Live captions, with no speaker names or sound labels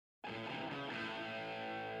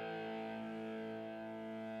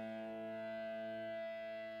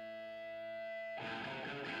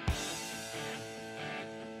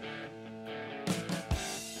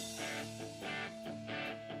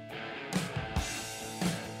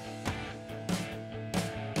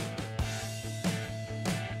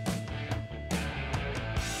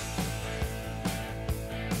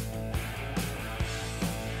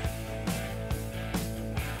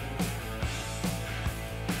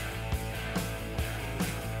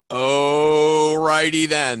Alrighty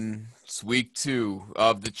then. It's week 2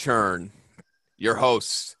 of the Churn. Your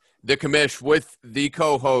host, the Commish, with the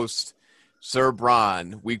co-host, Sir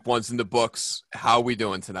Bronn. Week 1's in the books. How are we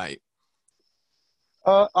doing tonight?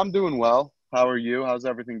 I'm doing well. How are you? How's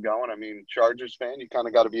everything going? I mean, Chargers fan, you kind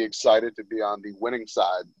of got to be excited to be on the winning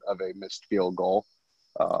side of a missed field goal.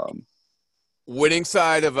 Winning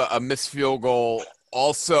side of a missed field goal,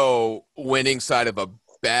 also winning side of a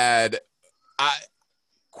bad,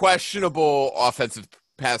 questionable offensive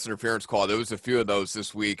pass interference call. There was a few of those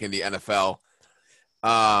this week in the NFL.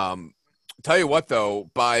 Tell you what, though,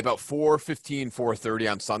 by about 4:15,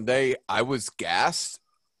 4:30 on Sunday, I was gassed.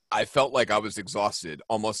 I felt like I was exhausted,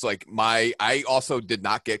 almost like I also did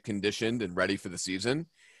not get conditioned and ready for the season.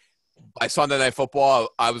 By Sunday Night Football,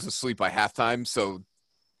 I was asleep by halftime. So a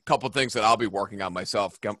couple of things that I'll be working on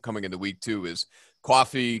myself coming into week 2 is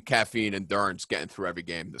coffee, caffeine, endurance, getting through every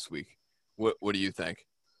game this week. What do you think?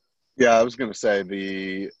 Yeah, I was going to say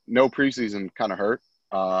the no preseason kind of hurt,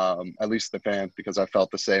 at least the fans, because I felt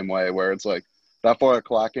the same way where it's like that 4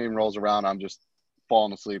 o'clock game rolls around, I'm just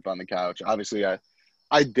falling asleep on the couch. Obviously,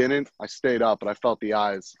 I didn't. I stayed up, but I felt the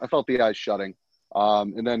eyes shutting.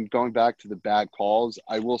 And then going back to the bad calls,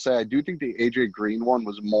 I will say I do think the A.J. Green one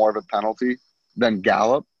was more of a penalty than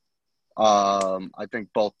Gallup. I think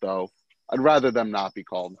both, though. I'd rather them not be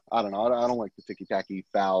called. I don't know. I don't like the ticky-tacky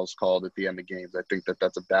fouls called at the end of games. I think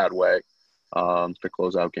that's a bad way to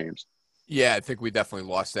close out games. Yeah, I think we definitely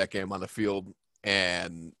lost that game on the field.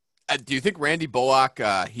 And do you think Randy Bullock,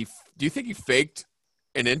 do you think he faked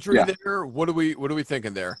an injury Yeah, there? What are we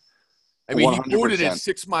thinking there? I mean, he booted it 100%.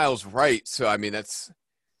 6 miles right. So, I mean, that's.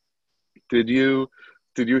 Did you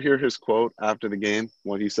hear his quote after the game,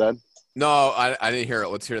 what he said? No, I didn't hear it.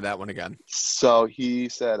 Let's hear that one again. So he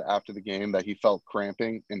said after the game that he felt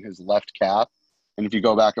cramping in his left calf. And if you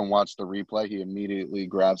go back and watch the replay, he immediately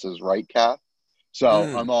grabs his right calf. So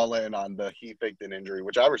I'm all in on the he faked an injury,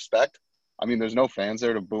 which I respect. I mean, there's no fans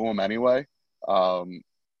there to boo him anyway.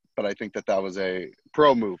 But I think that was a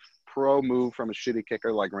pro move from a shitty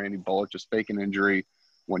kicker like Randy Bullock, just fake an injury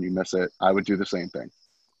when you miss it. I would do the same thing.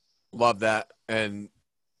 Love that. And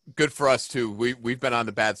good for us, too. We've been on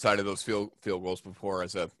the bad side of those field goals before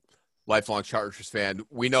as a lifelong Chargers fan.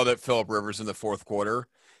 We know that Phillip Rivers in the fourth quarter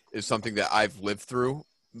is something that I've lived through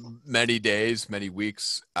many days, many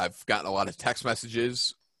weeks. I've gotten a lot of text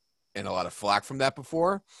messages and a lot of flack from that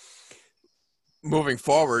before. Moving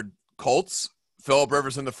forward, Colts, Phillip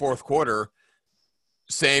Rivers in the fourth quarter,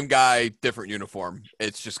 same guy, different uniform.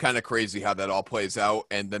 It's just kind of crazy how that all plays out.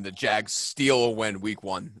 And then the Jags steal a win week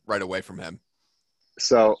 1 right away from him.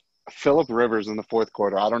 So Phillip Rivers in the fourth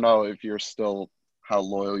quarter, I don't know if you're still how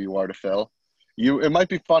loyal you are to Phil. It might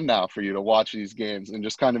be fun now for you to watch these games and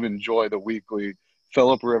just kind of enjoy the weekly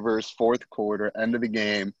Phillip Rivers fourth quarter, end of the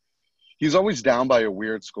game. He's always down by a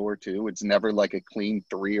weird score, too. It's never like a clean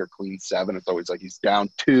 3 or clean 7. It's always like he's down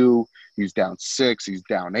 2, he's down 6, he's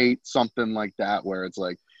down 8, something like that, where it's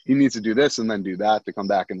like he needs to do this and then do that to come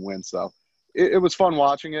back and win. So it was fun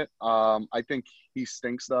watching it. I think he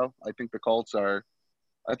stinks, though. I think the Colts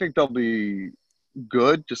I think they'll be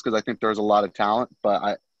good just because I think there's a lot of talent,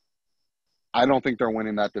 but I don't think they're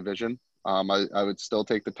winning that division. I would still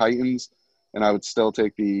take the Titans, and I would still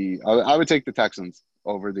take I would take the Texans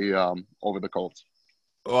over the Colts.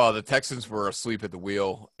 Well, the Texans were asleep at the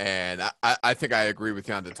wheel, and I think I agree with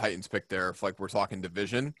you on the Titans pick there. If like we're talking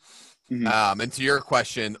division, and to your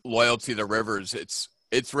question, loyalty to Rivers,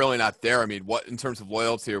 it's really not there. I mean, what in terms of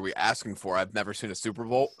loyalty are we asking for? I've never seen a Super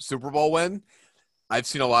Bowl win. I've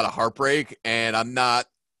seen a lot of heartbreak, and I'm not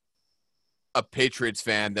a Patriots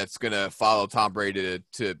fan that's going to follow Tom Brady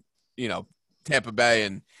to Tampa Bay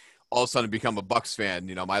and all of a sudden become a Bucs fan.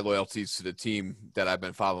 My loyalty is to the team that I've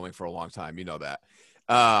been following for a long time. You know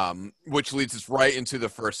that. Which leads us right into the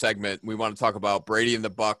first segment. We want to talk about Brady and the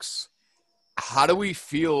Bucs. How do we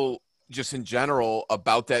feel just in general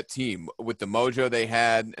about that team with the mojo they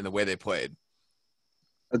had and the way they played?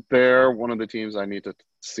 They're one of the teams I need to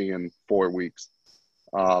see in 4 weeks.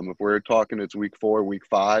 If we're talking it's week 4, week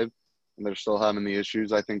 5, and they're still having the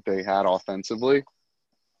issues I think they had offensively,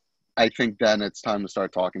 I think then it's time to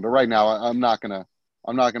start talking. But right now, I'm not gonna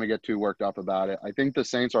get too worked up about it. I think the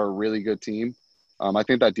Saints are a really good team. I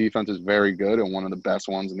think that defense is very good and one of the best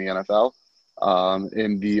ones in the NFL.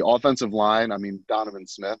 In the offensive line, I mean, Donovan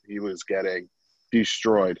Smith, he was getting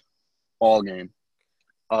destroyed all game.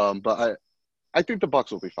 But I think the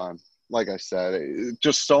Bucs will be fine. Like I said,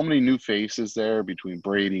 just so many new faces there between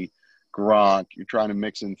Brady, Gronk. You're trying to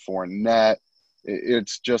mix in Fournette.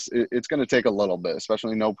 It's going to take a little bit,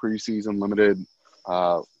 especially no preseason, limited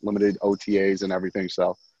OTAs and everything.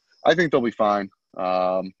 So I think they'll be fine.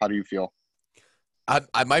 How do you feel?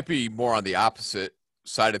 I might be more on the opposite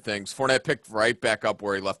side of things. Fournette picked right back up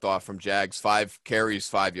where he left off from Jags. 5 carries,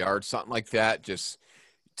 5 yards, something like that. Just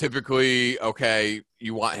typically, okay,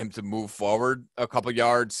 you want him to move forward a couple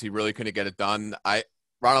yards. He really couldn't get it done.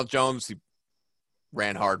 Ronald Jones, he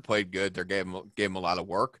ran hard, played good. They gave him a lot of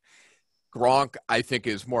work. Gronk, I think,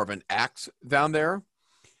 is more of an act down there,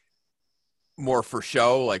 more for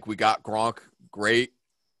show. Like, we got Gronk, great.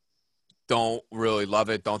 Don't really love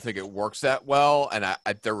it. Don't think it works that well. And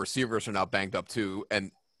their receivers are now banged up too.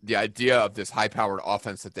 And the idea of this high-powered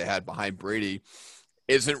offense that they had behind Brady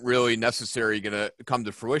isn't really necessarily going to come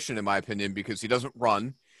to fruition, in my opinion, because he doesn't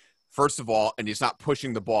run, first of all, and he's not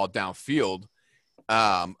pushing the ball downfield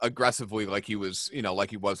aggressively like he was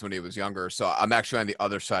when he was younger. So I'm actually on the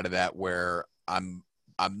other side of that, where I'm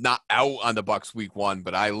not out on the Bucs week 1,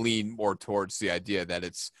 but I lean more towards the idea that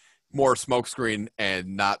it's more smokescreen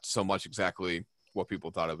and not so much exactly what people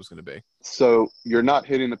thought it was going to be. So you're not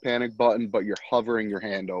hitting the panic button, but you're hovering your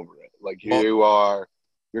hand over it. Like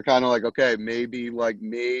you're kind of like, okay, maybe we're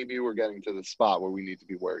getting to the spot where we need to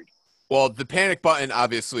be worried. Well, the panic button,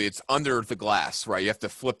 obviously, it's under the glass, right? You have to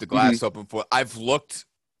flip the glass open for. I've looked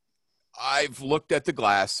at the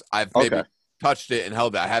glass. I've maybe touched it and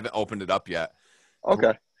held it. I haven't opened it up yet.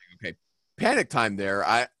 Okay. Panic time there.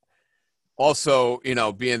 Also,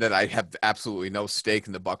 being that I have absolutely no stake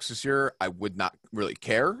in the Bucs this year, I would not really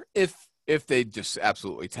care if they just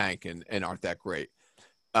absolutely tank and aren't that great.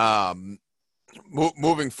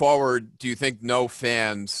 Moving forward, do you think no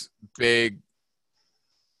fans, big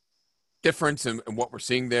difference in what we're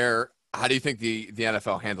seeing there? How do you think the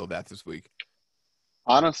NFL handled that this week?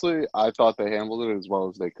 Honestly, I thought they handled it as well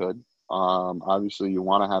as they could. Obviously, you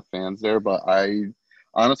want to have fans there, but I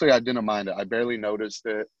didn't mind it. I barely noticed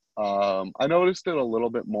it. I noticed it a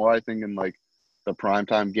little bit more, I think, in like the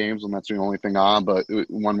primetime games when that's the only thing on. But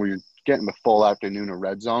when we're getting the full afternoon of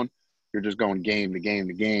red zone, you're just going game to game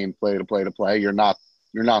to game, play to play to play. You're not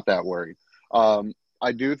that worried.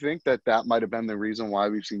 I do think that might have been the reason why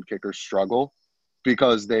we've seen kickers struggle,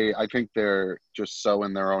 because I think they're just so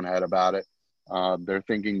in their own head about it. They're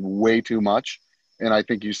thinking way too much, and I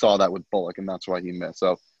think you saw that with Bullock, and that's why he missed.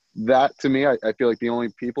 So that, to me, I feel like the only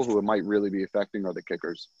people who it might really be affecting are the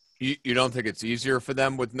kickers. You don't think it's easier for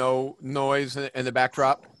them with no noise in the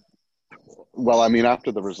backdrop? Well, I mean,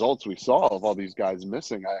 after the results we saw of all these guys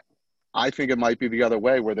missing, I think it might be the other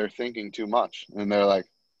way, where they're thinking too much, and they're like,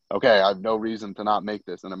 okay, I have no reason to not make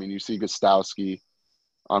this. And I mean, you see Gostowski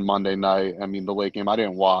on Monday night. I mean, the late game I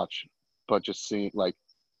didn't watch, but just seeing, like,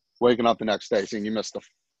 waking up the next day, seeing you missed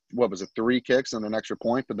 3 kicks and an extra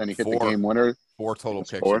point, but then he hit the game winner. 4 total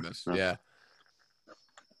kicks. 4? You missed.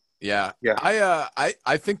 Yeah.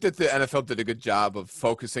 I think that the NFL did a good job of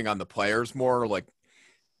focusing on the players more. Like,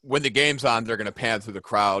 when the game's on, they're going to pan through the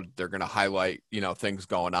crowd. They're going to highlight, things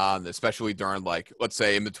going on, especially during, like, let's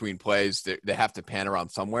say in between plays, they have to pan around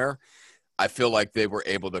somewhere. I feel like they were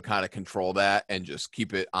able to kind of control that and just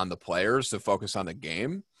keep it on the players to focus on the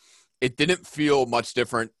game. It didn't feel much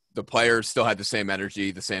different. The players still had the same energy,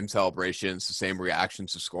 the same celebrations, the same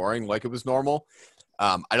reactions to scoring like it was normal.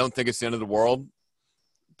 I don't think it's the end of the world.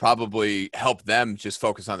 Probably help them just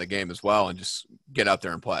focus on the game as well and just get out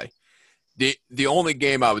there and play. The only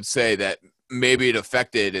game I would say that maybe it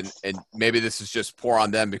affected, and maybe this is just poor on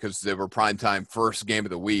them because they were primetime first game of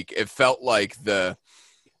the week, it felt like the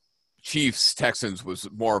Chiefs-Texans was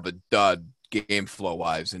more of a dud game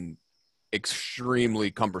flow-wise and extremely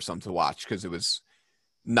cumbersome to watch because it was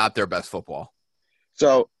not their best football.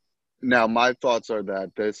 So now my thoughts are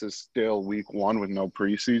that this is still week 1 with no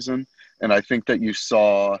preseason, and I think that you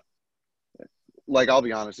saw – like, I'll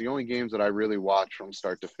be honest, the only games that I really watched from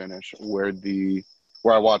start to finish where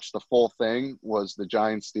I watched the full thing was the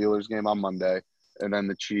Giants-Steelers game on Monday, and then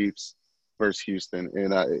the Chiefs versus Houston.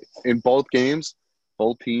 And in both games,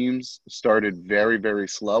 both teams started very, very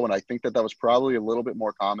slow, and I think that was probably a little bit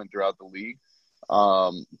more common throughout the league.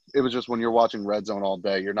 It was just when you're watching Red Zone all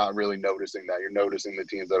day, you're not really noticing that. You're noticing the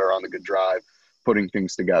teams that are on the good drive, putting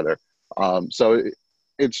things together. So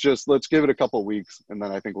it's just, let's give it a couple of weeks, and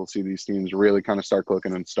then I think we'll see these teams really kind of start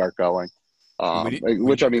clicking and start going,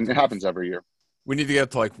 it happens every year. We need to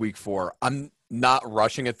get to, like, week 4. I'm not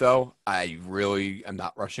rushing it, though. I really am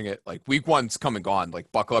not rushing it. Like, week 1's come and gone.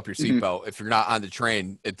 Like, buckle up your seatbelt. If you're not on the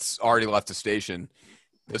train, it's already left the station.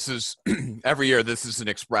 This is – every year, this is an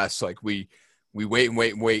express. Like, we wait and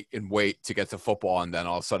wait and wait and wait to get to football, and then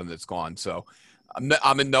all of a sudden it's gone. So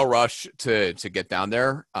I'm in no rush to get down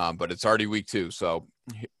there, but it's already week 2, so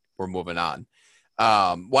we're moving on.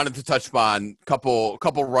 Wanted to touch upon couple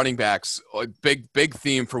running backs. Big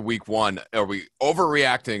theme for week 1. Are we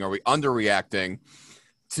overreacting? Are we underreacting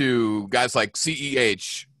to guys like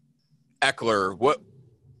CEH, Eckler,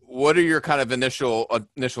 what are your kind of initial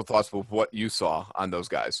thoughts with what you saw on those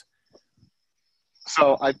guys?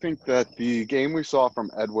 So I think that the game we saw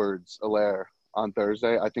from Edwards-Helaire on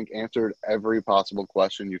Thursday, I think answered every possible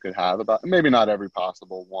question you could have about, maybe not every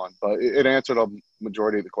possible one, but it answered a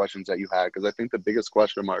majority of the questions that you had. Because I think the biggest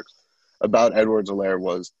question marks about Edwards-Helaire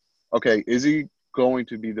was, okay, is he going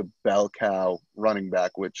to be the bell cow running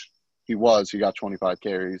back, which he was. He got 25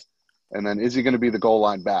 carries. And then is he going to be the goal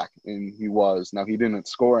line back? And he was. Now, he didn't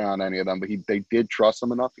score on any of them, but they did trust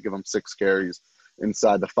him enough to give him 6 carries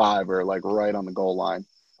inside the 5 or like right on the goal line.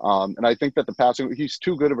 And I think that the passing, he's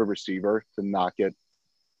too good of a receiver to not get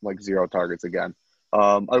like 0 targets again.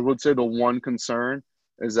 I would say the one concern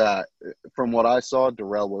is that from what I saw,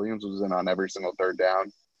 Darrell Williams was in on every single third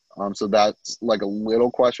down. So that's like a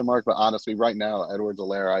little question mark. But honestly, right now,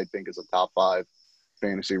 Edwards-Helaire, I think, is a top 5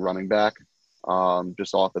 fantasy running back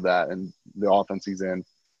just off of that. And the offense he's in,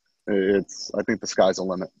 I think the sky's the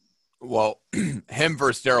limit. Well, him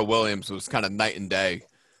versus Darrell Williams was kind of night and day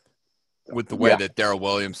with the way that Darrell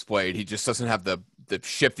Williams played. He just doesn't have the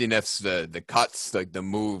shiftiness, the cuts, like the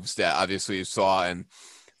moves that obviously you saw. And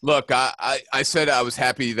look, I said I was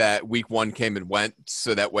happy that week 1 came and went,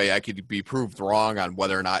 so that way I could be proved wrong on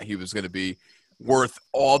whether or not he was going to be worth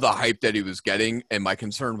all the hype that he was getting. And my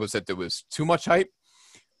concern was that there was too much hype,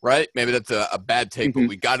 right? Maybe that's a bad take, but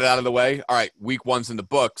we got it out of the way. All right, week 1's in the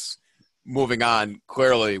books. Moving on,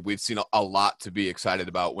 clearly we've seen a lot to be excited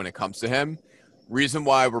about when it comes to him. Reason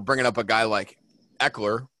why we're bringing up a guy like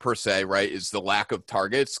Eckler, per se, right, is the lack of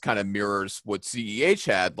targets, kind of mirrors what CEH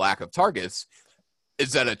had, lack of targets.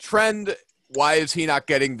 Is that a trend? Why is he not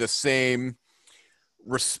getting the same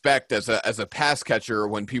respect as a pass catcher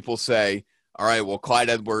when people say, all right, well,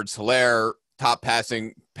 Clyde Edwards-Helaire, top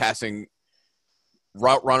passing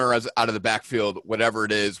route runner out of the backfield, whatever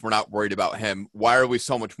it is, we're not worried about him. Why are we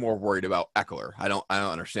so much more worried about Eckler? I don't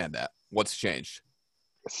understand that. What's changed?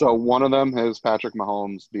 So one of them has Patrick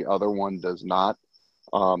Mahomes. The other one does not.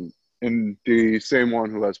 And the same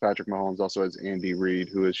one who has Patrick Mahomes also has Andy Reid,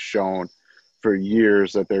 who has shown for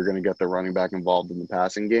years that they're going to get the running back involved in the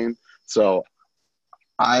passing game. So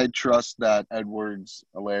I trust that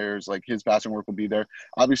Edwards-Helaire's, like, his passing work will be there.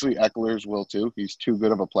 Obviously, Eckler's will too. He's too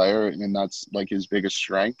good of a player, and that's like his biggest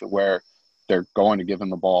strength, where they're going to give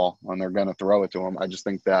him the ball and they're going to throw it to him. I just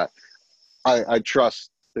think that I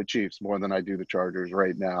trust the Chiefs more than I do the Chargers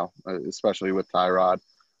right now, especially with Tyrod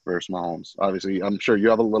versus Mahomes. Obviously, I'm sure you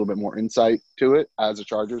have a little bit more insight to it as a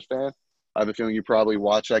Chargers fan. I have a feeling you probably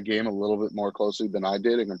watched that game a little bit more closely than I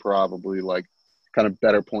did and can probably like kind of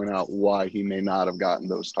better point out why he may not have gotten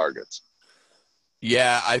those targets.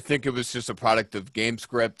 Yeah, I think it was just a product of game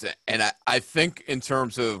script. And I think in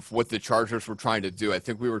terms of what the Chargers were trying to do, I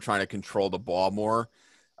think we were trying to control the ball more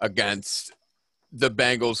against the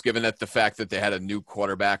Bengals, given that the fact that they had a new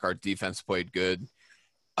quarterback, our defense played good.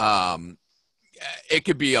 It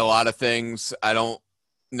could be a lot of things. I don't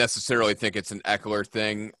necessarily think it's an Eckler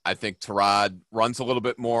thing. I think Tyrod runs a little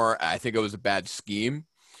bit more. I think it was a bad scheme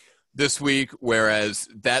this week, whereas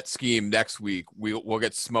that scheme next week, we'll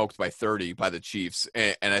get smoked by 30 by the Chiefs.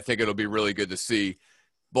 And I think it'll be really good to see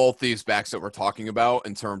both these backs that we're talking about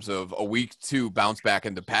in terms of a week 2 bounce back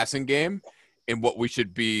in the passing game and what we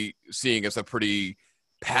should be seeing as a pretty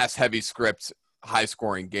pass-heavy script,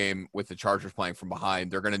 high-scoring game with the Chargers playing from behind.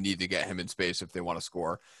 They're going to need to get him in space if they want to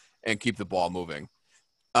score and keep the ball moving.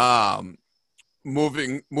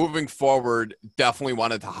 Moving forward, definitely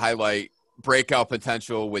wanted to highlight breakout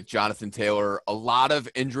potential with Jonathan Taylor. A lot of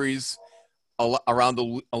injuries around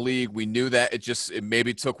the league. We knew that it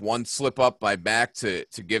maybe took one slip up by Mack to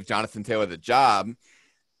give Jonathan Taylor the job.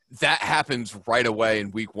 That happens right away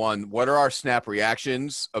in week 1. What are our snap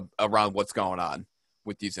reactions around what's going on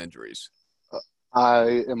with these injuries?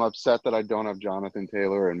 I am upset that I don't have Jonathan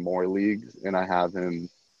Taylor in more leagues, and I have him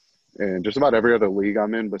in just about every other league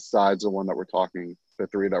I'm in besides the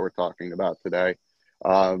 3 that we're talking about today.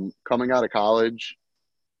 Coming out of college,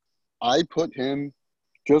 I put him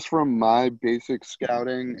just from my basic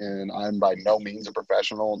scouting, and I'm by no means a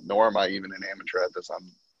professional, nor am I even an amateur at this.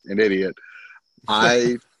 I'm an idiot.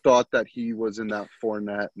 I thought that he was in that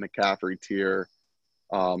Fournette, McCaffrey tier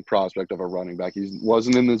prospect of a running back. He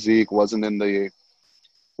wasn't in the Zeke, wasn't in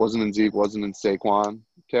Saquon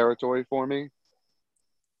territory for me.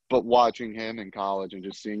 But watching him in college and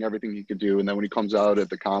just seeing everything he could do, and then when he comes out at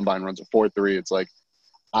the combine, runs a 4.3, it's like,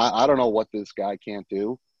 I don't know what this guy can't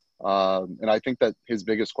do. And I think that his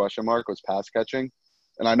biggest question mark was pass catching.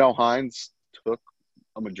 And I know Hines took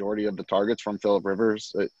a majority of the targets from Phillip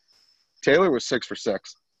Rivers. Taylor was 6 for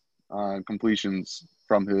 6 on completions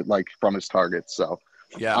from his targets. So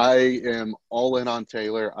Yeah. I am all in on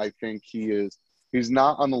Taylor. I think he's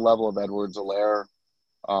not on the level of Edwards-Helaire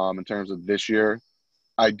in terms of this year.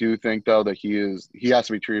 I do think though that he has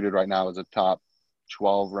to be treated right now as a top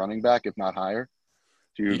 12 running back, if not higher.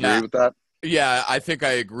 Do you Yeah. agree with that? Yeah, I think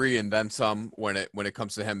I agree, and then some when it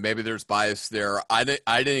comes to him. Maybe there's bias there. I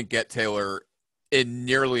didn't get Taylor in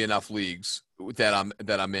nearly enough leagues that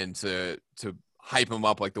I'm in to hype him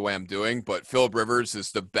up like the way I'm doing. But Phillip Rivers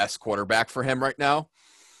is the best quarterback for him right now,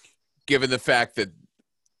 given the fact that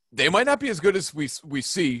they might not be as good as we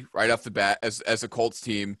see right off the bat as a Colts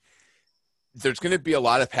team. There's going to be a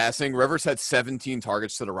lot of passing. Rivers had 17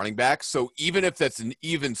 targets to the running back, so even if that's an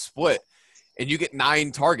even split, and you get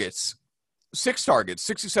 9 targets. 6 targets,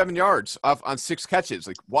 67 yards off on 6 catches.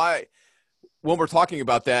 Like, why? When we're talking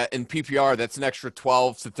about that in PPR, that's an extra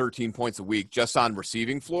 12 to 13 points a week just on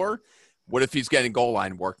receiving floor. What if he's getting goal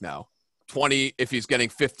line work now? 20, if he's getting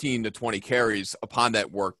 15 to 20 carries upon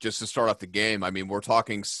that work just to start off the game. I mean, we're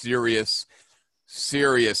talking serious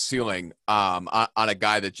ceiling on a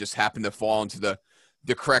guy that just happened to fall into the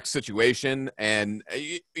correct situation. And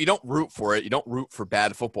you don't root for it. You don't root for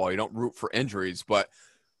bad football. You don't root for injuries, but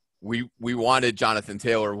we wanted Jonathan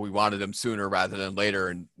Taylor. We wanted him sooner rather than later,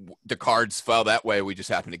 and the cards fell that way. We just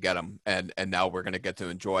happened to get him, and now we're going to get to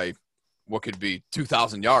enjoy what could be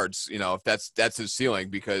 2,000 yards. If that's his ceiling,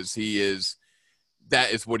 because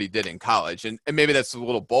that is what he did in college, and maybe that's a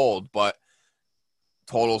little bold, but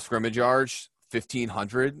total scrimmage yards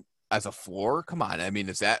 1,500 as a floor. Come on, I mean,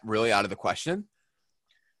 is that really out of the question?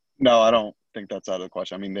 No, I don't think that's out of the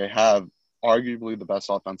question. I mean, they have arguably the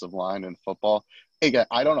best offensive line in football. Again,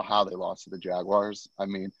 I don't know how they lost to the Jaguars. I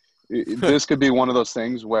mean, this could be one of those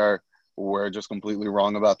things where we're just completely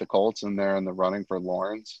wrong about the Colts and they're in the running for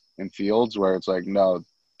Lawrence and Fields, where it's like, no,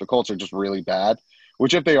 the Colts are just really bad,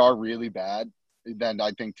 which if they are really bad, then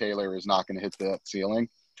I think Taylor is not going to hit the ceiling.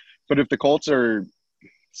 But if the Colts are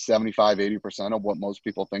 75, 80% of what most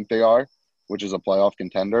people think they are, which is a playoff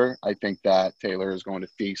contender, I think that Taylor is going to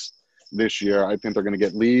feast this year. I think they're going to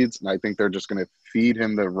get leads, and I think they're just going to feed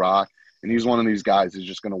him the rock. And he's one of these guys who's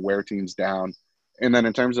just going to wear teams down. And then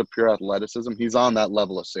in terms of pure athleticism, he's on that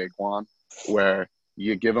level of Saquon, where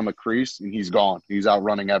you give him a crease and he's gone. He's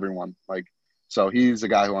outrunning everyone. So he's a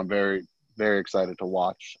guy who I'm very, very excited to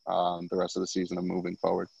watch the rest of the season and moving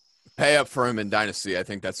forward. Pay up for him in Dynasty. I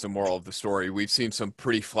think that's the moral of the story. We've seen some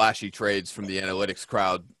pretty flashy trades from the analytics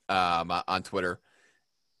crowd on Twitter.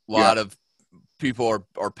 A lot of people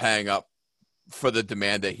are paying up for the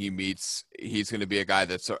demand that he meets. He's going to be a guy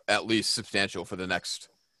that's at least substantial for the next,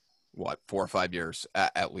 4 or 5 years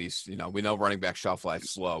at least. We know running back shelf life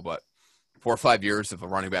slow, but 4 or 5 years of a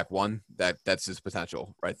running back one, that's his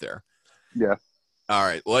potential right there. Yeah. All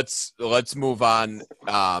right, let's move on.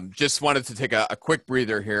 Just wanted to take a quick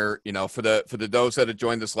breather here. For the those that have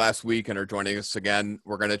joined us last week and are joining us again,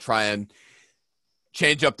 we're going to try and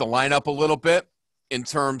change up the lineup a little bit in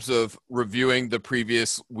terms of reviewing the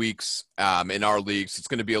previous weeks in our leagues. It's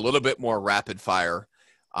going to be a little bit more rapid fire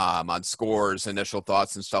on scores, initial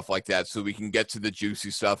thoughts, and stuff like that, so we can get to the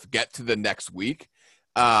juicy stuff, get to the next week.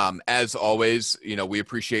 As always, we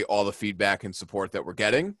appreciate all the feedback and support that we're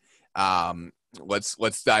getting.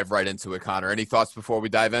 Let's dive right into it, Connor. Any thoughts before we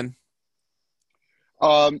dive in?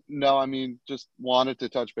 No, I mean, just wanted to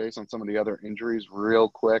touch base on some of the other injuries real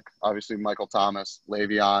quick. Obviously, Michael Thomas,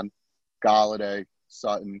 Le'Veon, Galladay,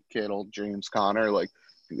 Sutton, Kittle, James Conner.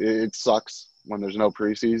 It sucks when there's no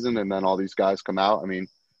preseason and then all these guys come out. I mean,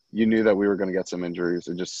 you knew that we were going to get some injuries.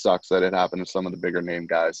 It just sucks that it happened to some of the bigger name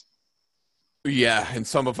guys. Yeah, and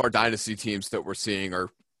some of our dynasty teams that we're seeing are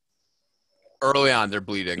early on, they're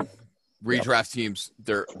bleeding. Redraft teams,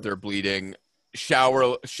 they're bleeding.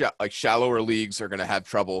 Shallower leagues are going to have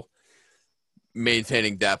trouble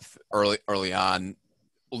maintaining depth early on.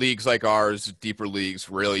 Leagues like ours, deeper leagues,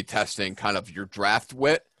 really testing kind of your draft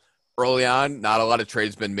wit early on. Not a lot of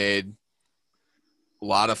trades been made. A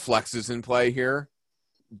lot of flexes in play here.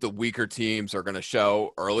 The weaker teams are going to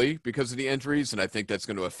show early because of the injuries, and I think that's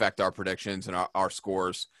going to affect our predictions and our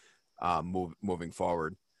scores moving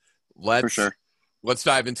forward. For sure. Let's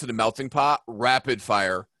dive into the melting pot. Rapid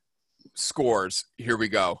fire scores. Here we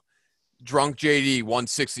go. Drunk JD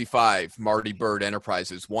 165. Marty Bird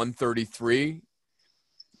Enterprises 133.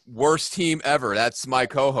 Worst team ever. That's my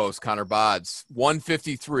co-host Connor Bods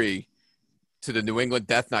 153 to the New England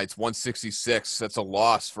Death Knights 166. That's a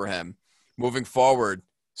loss for him. Moving forward,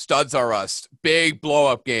 Studs Are Us. Big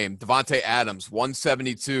blow-up game. Devontae Adams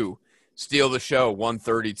 172. Steal the Show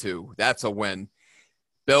 132. That's a win.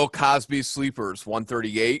 Bill Cosby Sleepers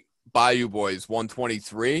 138. Bayou Boys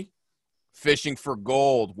 123. Fishing for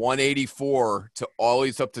Gold, 184 to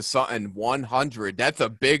Ollie's up to Sutton, 100. That's a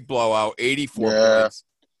big blowout, 84 points.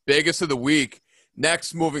 Biggest of the week.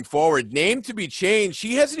 Next, moving forward, name to be changed.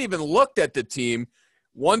 He hasn't even looked at the team.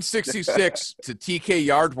 166 to TK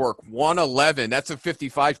Yardwork, 111. That's a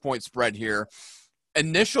 55-point spread here.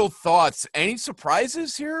 Initial thoughts, any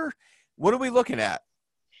surprises here? What are we looking at?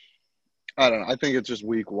 I don't know. I think it's just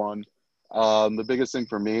week one. The biggest thing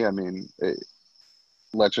for me,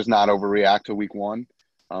 let's just not overreact to week one.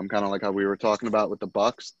 Kind of like how we were talking about with the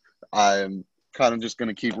Bucks. I'm kind of just going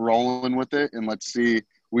to keep rolling with it, and let's see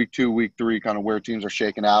week two, week three, kind of where teams are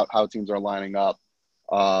shaking out, how teams are lining up.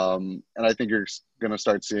 And I think you're going to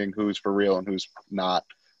start seeing who's for real and who's not.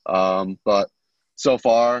 But so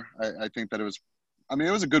far, I think that it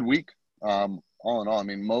was a good week. All in all,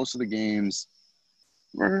 most of the games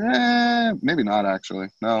were, maybe not actually.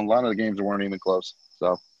 No, a lot of the games weren't even close.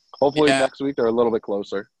 So hopefully next week they're a little bit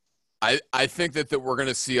closer. I think that we're going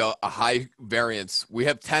to see a high variance. We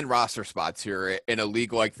have 10 roster spots here in a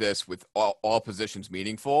league like this with all positions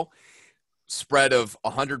meaningful. Spread of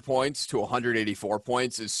 100 points to 184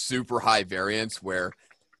 points is super high variance, where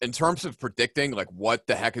in terms of predicting like what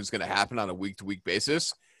the heck is going to happen on a week-to-week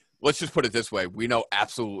basis, let's just put it this way. We know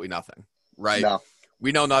absolutely nothing, right? No.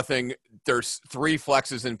 We know nothing. There's 3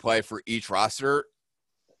 flexes in play for each roster.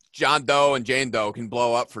 John Doe and Jane Doe can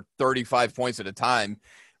blow up for 35 points at a time,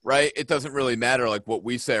 right? It doesn't really matter like what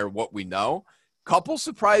we say or what we know. Couple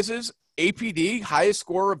surprises. APD, highest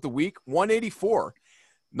scorer of the week, 184.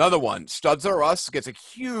 Another one, Studs Are Us gets a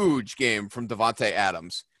huge game from Devontae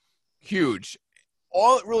Adams. Huge.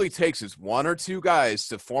 All it really takes is 1 or 2 guys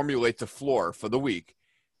to formulate the floor for the week,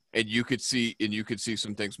 and you could see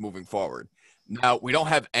some things moving forward. Now, we don't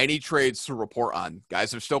have any trades to report on.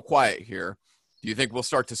 Guys are still quiet here. Do you think we'll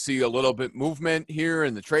start to see a little bit movement here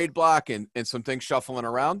in the trade block and some things shuffling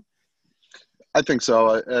around? I think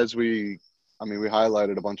so. As we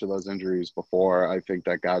highlighted a bunch of those injuries before. I think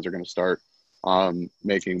that guys are going to start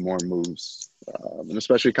making more moves. And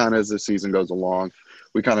especially kind of as the season goes along,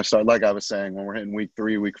 we kind of start, like I was saying, when we're hitting week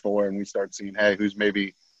 3, week 4, and we start seeing, hey, who's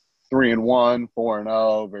maybe 3-1,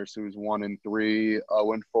 4-0 versus who's 1-3,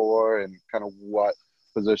 0-4, and kind of what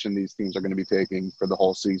position these teams are going to be taking for the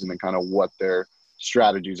whole season and kind of what their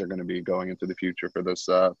strategies are going to be going into the future for this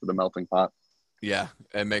for the melting pot. Yeah,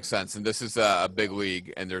 it makes sense. And this is a big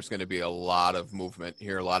league, and there's going to be a lot of movement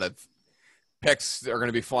here. A lot of picks are going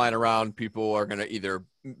to be flying around. People are going to either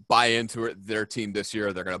buy into their team this year,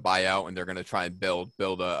 or they're going to buy out, and they're going to try and build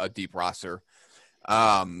a deep roster.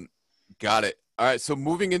 Got it. All right, so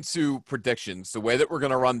moving into predictions, the way that we're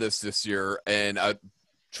going to run this year, and a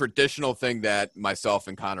traditional thing that myself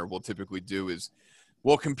and Connor will typically do is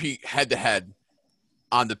we'll compete head-to-head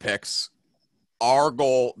on the picks. Our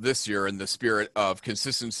goal this year, in the spirit of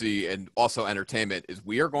consistency and also entertainment, is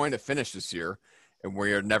we are going to finish this year, and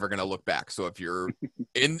we are never going to look back. So if you're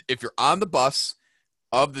on the bus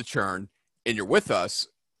of the Churn and you're with us,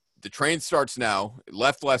 the train starts now. It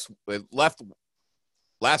left last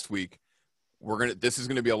week. This is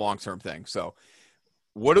going to be a long-term thing. So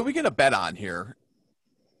what are we going to bet on here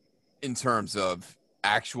in terms of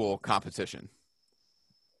actual competition?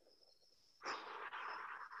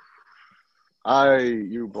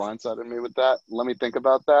 You blindsided me with that. Let me think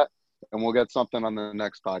about that, and we'll get something on the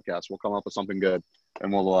next podcast. We'll come up with something good,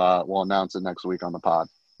 and we'll announce it next week on the pod.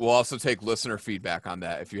 We'll also take listener feedback on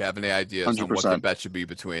that. If you have any ideas 100%. on what the bet should be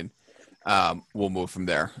between, we'll move from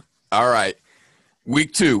there. All right.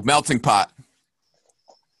 Week 2, melting pot.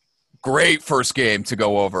 Great first game to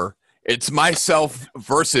go over. It's myself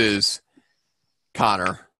versus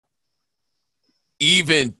Connor.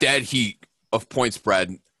 Even dead heat of point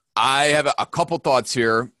spread. I have a couple thoughts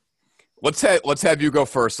here. Let's have you go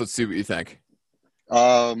first. Let's see what you think.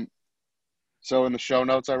 So in the show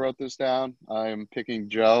notes, I wrote this down. I'm picking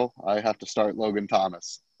Joe. I have to start Logan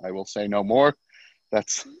Thomas. I will say no more.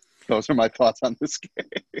 Those are my thoughts on this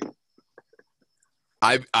game.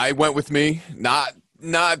 I went with me. Not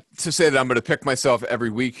to say that I'm going to pick myself every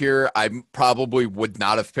week here. I probably would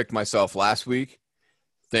not have picked myself last week.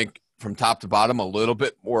 Think from top to bottom a little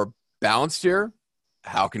bit more balanced here.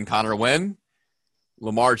 How can Connor win?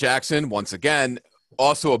 Lamar Jackson, once again,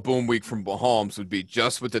 also a boom week from Mahomes would be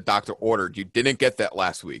just what the doctor ordered. You didn't get that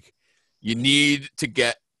last week. You need to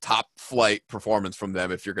get top flight performance from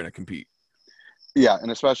them if you're going to compete. Yeah, and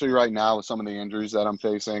especially right now with some of the injuries that I'm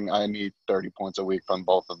facing, I need 30 points a week from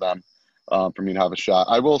both of them for me to have a shot.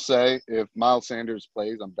 I will say if Miles Sanders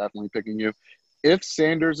plays, I'm definitely picking you. If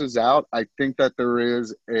Sanders is out, I think that there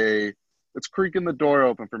is it's creaking the door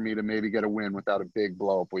open for me to maybe get a win without a big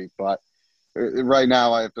blow-up week. But Right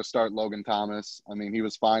now, I have to start Logan Thomas. I mean, he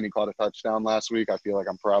was fine. He caught a touchdown last week. I feel like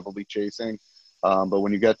I'm probably chasing. But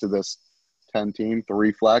when you get to this 10-team,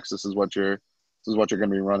 3 flex, this is what you're going to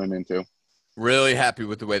be running into. Really happy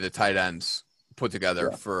with the way the tight ends put together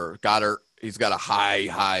Yeah. for Goddard. He's got a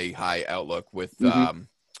high outlook with Mm-hmm.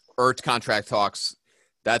 Ertz contract talks.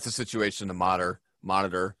 That's a situation to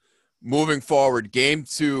monitor. Moving forward, game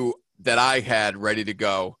 2 that I had ready to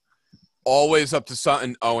go. Always up to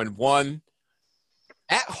Sutton, 0-1.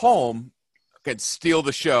 At home, can steal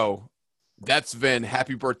the show. That's Vin.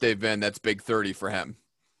 Happy birthday, Vin. That's big 30 for him.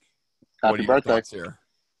 What Happy are your birthday. thoughts here?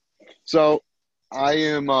 So I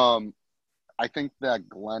am, I think that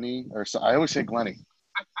Glenny, I always say Glenny.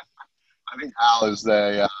 I think Al is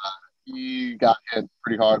he got hit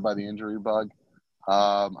pretty hard by the injury bug.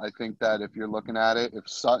 I think that if you're looking at it, if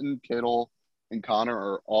Sutton, Kittle, and Connor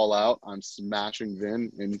are all out, I'm smashing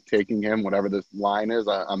Vin and taking him, whatever the line is,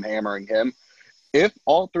 I'm hammering him. If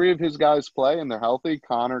all 3 of his guys play and they're healthy,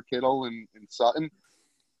 Connor, Kittle, and Sutton,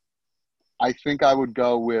 I think I would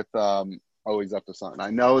go with always up to Sutton. I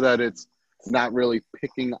know that it's not really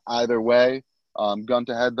picking either way. Gun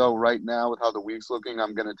to head, though, right now with how the week's looking,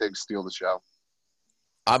 I'm going to take steal the show.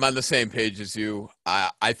 I'm on the same page as you.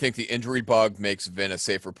 I think the injury bug makes Vin a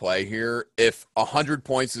safer play here. If 100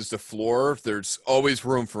 points is the floor, there's always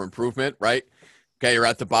room for improvement, right? Okay, you're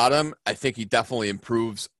at the bottom. I think he definitely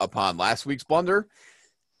improves upon last week's blunder.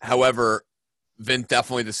 However, Vin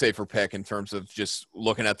definitely the safer pick in terms of just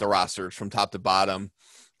looking at the rosters from top to bottom.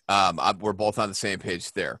 We're both on the same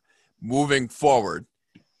page there. Moving forward,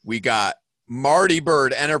 we got Marty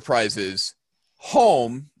Bird Enterprises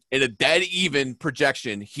home in a dead even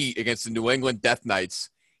projection heat against the New England Death Knights.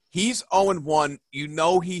 He's 0-1. You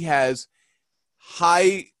know he has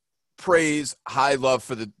high praise, high love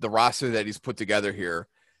for the roster that he's put together here.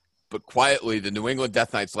 But quietly, the New England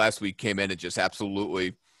Death Knights last week came in and just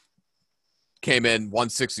absolutely came in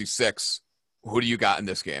 166. Who do you got in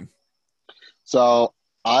this game? So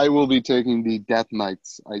I will be taking the Death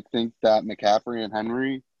Knights. I think that McCaffrey and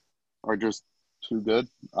Henry are just too good.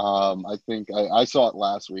 I think I saw it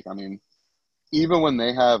last week. I mean, even when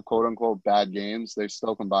they have quote-unquote bad games, they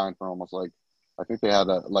still combine for almost I think they had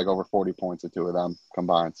over 40 points, the 2 of them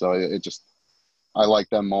combined. So it just – I like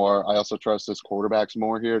them more. I also trust this quarterbacks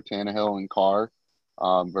more here, Tannehill and Carr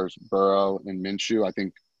versus Burrow and Minshew. I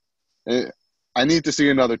think I need to see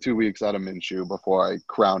another 2 weeks out of Minshew before I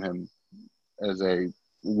crown him as a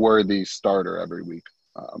worthy starter every week.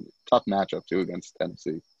 Tough matchup, too, against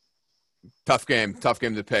Tennessee. Tough game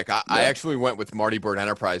to pick. I actually went with Marty Bird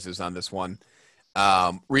Enterprises on this one.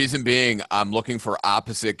 Reason being, I'm looking for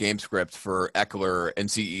opposite game script for Eckler and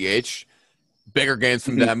CEH. Bigger games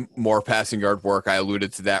from them, more passing yard work. I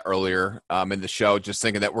alluded to that earlier in the show, just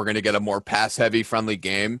thinking that we're going to get a more pass-heavy, friendly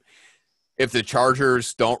game. If the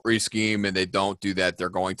Chargers don't rescheme and they don't do that, they're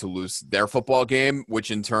going to lose their football game,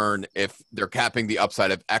 which in turn, if they're capping the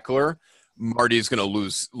upside of Eckler, Marty is going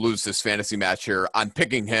to lose this fantasy match here. I'm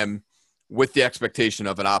picking him with the expectation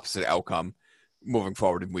of an opposite outcome moving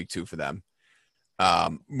forward in week 2 for them.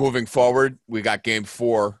 Moving forward, we got game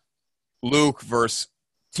 4, Luke versus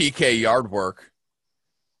TK Yard Work.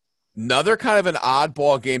 Another kind of an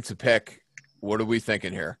oddball game to pick. What are we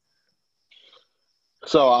thinking here?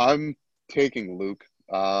 So I'm taking Luke.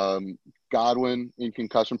 Godwin in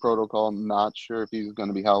concussion protocol. Not sure if he's going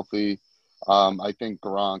to be healthy. I think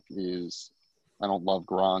Gronk is – I don't love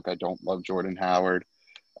Gronk. I don't love Jordan Howard.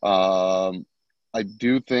 I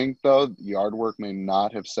do think, though, Yard Work may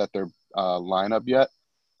not have set their lineup yet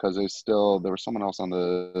because there was someone else on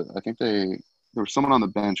there was someone on the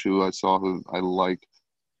bench who I saw who I liked.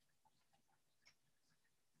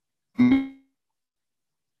 They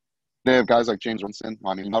have guys like James Winston.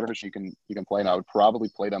 I mean, however he can play, and I would probably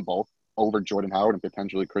play them both over Jordan Howard and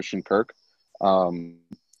potentially Christian Kirk. But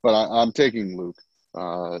I'm taking Luke.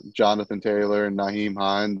 Jonathan Taylor and Naheem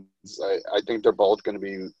Hines, I think they're both going to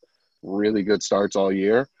be really good starts all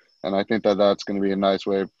year, and I think that's going to be a nice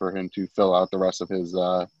way for him to fill out the rest of his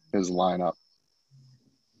lineup.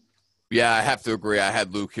 Yeah, I have to agree. I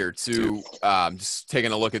had Luke here too. Just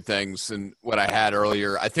taking a look at things and what I had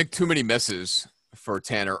earlier. I think too many misses for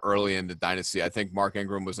Tanner early in the dynasty. I think Mark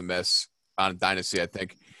Ingram was a miss on dynasty. I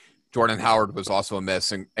think Jordan Howard was also a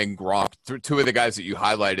miss, and Gronk, 2 of the guys that you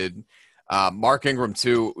highlighted. Mark Ingram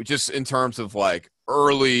too, just in terms of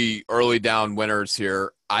early down winners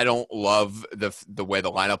here. I don't love the way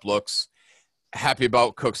the lineup looks. Happy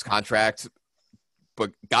about Cook's contract,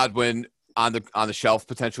 but Godwin on the shelf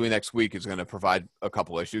potentially next week is going to provide a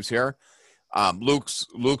couple issues here. Luke's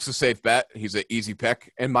a safe bet. He's an easy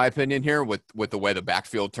pick in my opinion here with the way the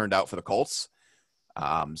backfield turned out for the Colts.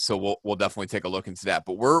 So we'll definitely take a look into that.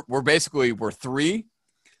 But we're three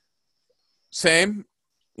same,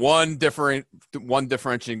 one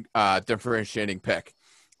differentiating pick.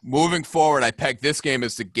 Moving forward, I pegged this game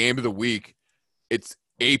as the game of the week. It's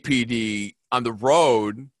APD on the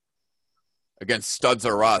road against Studs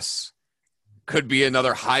or Us. Could be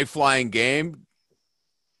another high-flying game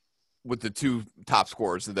with the two top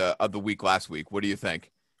scorers of the week last week. What do you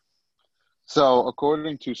think? So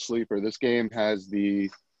according to Sleeper, this game has the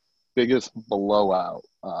biggest blowout.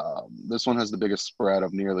 This one has the biggest spread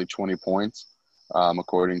of nearly 20 points,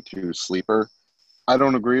 according to Sleeper. I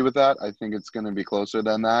don't agree with that. I think it's going to be closer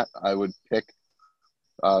than that. I would pick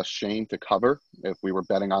Shane to cover if we were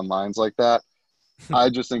betting on lines like that. I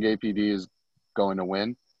just think APD is going to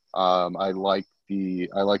win. I like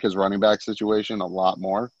his running back situation a lot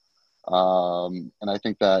more. And I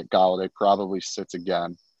think that Galladay probably sits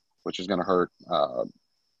again, which is going to hurt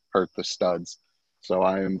the Studs. So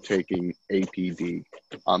I am taking APD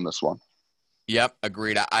on this one. Yep,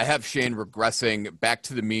 agreed. I have Shane regressing back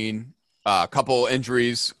to the mean. A couple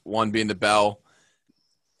injuries, one being the bell.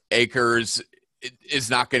 Akers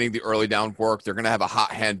is not getting the early down work. They're going to have a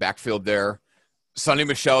hot hand backfield there. Sonny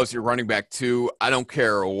Michel is your running back too. I don't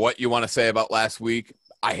care what you want to say about last week.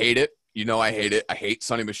 I hate it. You know I hate it. I hate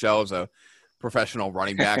Sonny Michel as a professional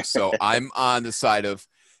running back. So I'm on the side of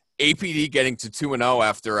APD getting to 2-0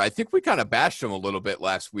 after I think we kind of bashed him a little bit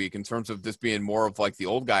last week in terms of this being more of like the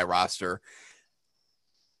old guy roster.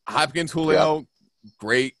 Hopkins, Julio,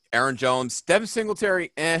 great. Aaron Jones, Devin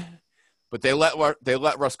Singletary, but they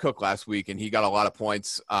let Russ cook last week, and he got a lot of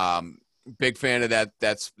points. Big fan of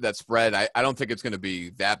that spread. I don't think it's going to be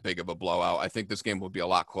that big of a blowout. I think this game will be a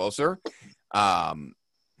lot closer.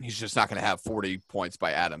 He's just not going to have 40 points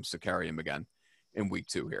by Adams to carry him again in week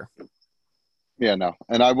 2 here. Yeah, no.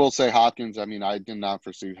 And I will say Hopkins, I mean, I did not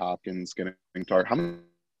foresee Hopkins getting targeted. How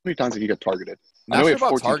many times did he get targeted? Not I know sure he had about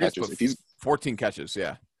 14 targets, catches. but If he's 14 catches,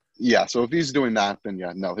 yeah. Yeah, so if he's doing that, then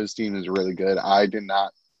yeah, no, his team is really good. I did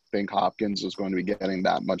not think Hopkins was going to be getting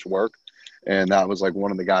that much work. And that was like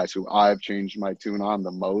one of the guys who I've changed my tune on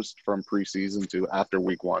the most from preseason to after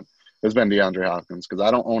week 1 has been DeAndre Hopkins because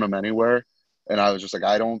I don't own him anywhere. And I was just like,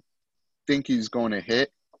 I don't think he's going to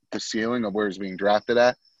hit the ceiling of where he's being drafted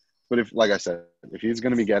at. But if, like I said, if he's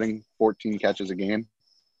going to be getting 14 catches a game,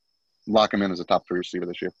 lock him in as a top 3 receiver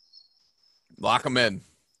this year. Lock him in.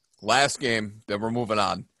 Last game, then we're moving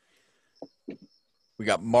on. We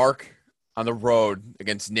got Mark on the road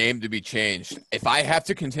against name to be changed. If I have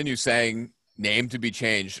to continue saying name to be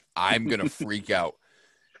changed, I'm going to freak out.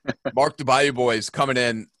 Mark the Bayou Boys coming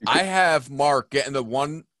in. I have Mark getting the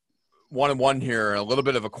 1-1 here, a little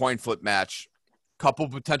bit of a coin flip match. Couple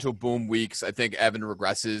potential boom weeks. I think Evan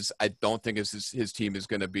regresses. I don't think his team is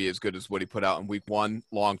going to be as good as what he put out in week 1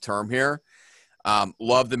 long term here.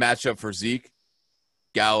 Love the matchup for Zeke,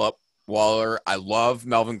 Gallup, Waller. I love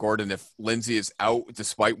Melvin Gordon if Lindsey is out,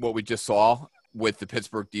 despite what we just saw with the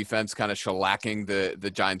Pittsburgh defense kind of shellacking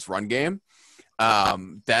the Giants run game.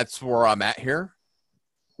 That's where I'm at here.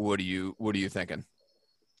 What are you thinking?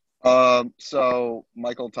 So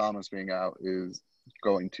Michael Thomas being out is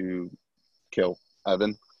going to kill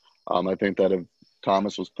Evan. I think that if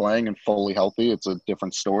Thomas was playing and fully healthy, it's a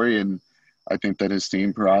different story. And I think that his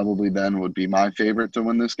team probably then would be my favorite to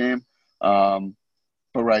win this game.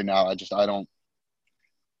 But right now, it'll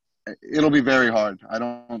be very hard. I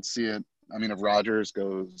don't see it. I mean, if Rodgers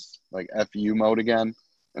goes like FU mode again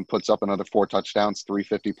and puts up another 4 touchdowns,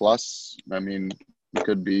 350 plus, I mean, we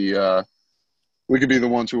could be the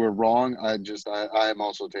ones who are wrong. I am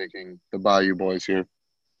also taking the Bayou Boys here.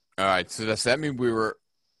 All right. So does that mean we were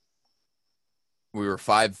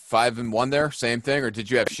 5-1 there? Same thing, or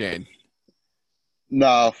did you have Shane?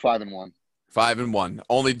 No, 5-1. 5-1.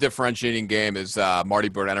 Only differentiating game is Marty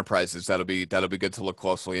Bird Enterprises. That'll be good to look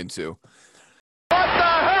closely into. What the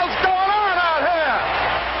hell's going on out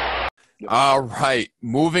here? All right,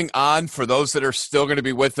 moving on. For those that are still going to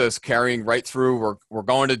be with us, carrying right through, we're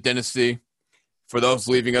going to Dynasty. For those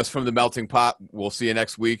leaving us from the melting pot, we'll see you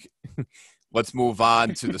next week. Let's move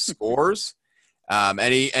on to the scores.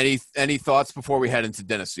 Any thoughts before we head into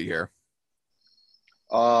Dynasty here?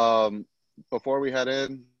 Before we head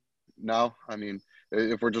in. No, I mean,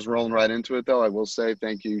 if we're just rolling right into it, though, I will say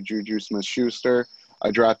thank you, Juju Smith-Schuster. I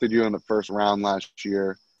drafted you in the first round last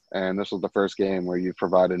year, and this was the first game where you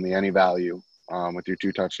provided me any value with your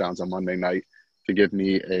 2 touchdowns on Monday night to give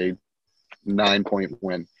me a 9-point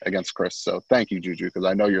win against Chris. So thank you, Juju, because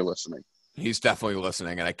I know you're listening. He's definitely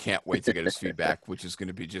listening, and I can't wait to get his feedback, which is going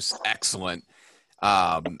to be just excellent.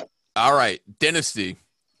 All right, Dynasty,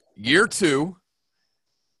 year 2.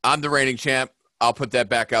 I'm the reigning champ. I'll put that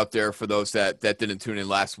back out there for those that didn't tune in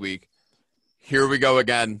last week. Here we go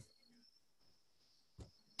again.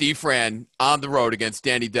 Defran on the road against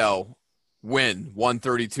Danny Dell. Win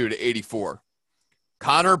 132-84.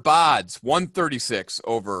 Connor Bodds 136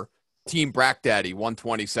 over Team Brack Daddy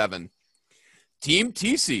 127. Team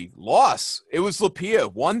TC loss. It was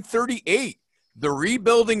Lapia 138. The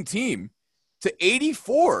rebuilding team to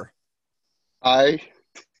 84. I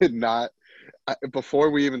did not. Before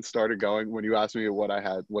we even started going, when you asked me what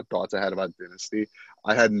thoughts I had about Dynasty,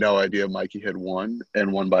 I had no idea Mikey had won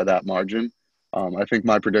and won by that margin. I think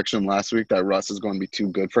my prediction last week that Russ is going to be too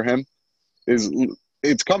good for him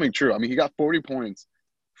it's coming true. I mean, he got 40 points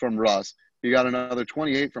from Russ. He got another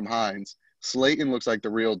 28 from Hines. Slayton looks like the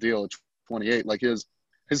real deal at 28. Like his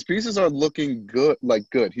pieces are looking good. Like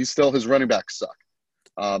good. His running backs suck.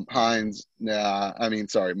 Hines,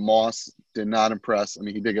 Moss did not impress. I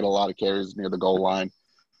mean, he did get a lot of carries near the goal line.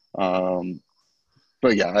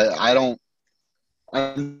 But yeah,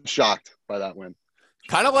 I'm shocked by that win.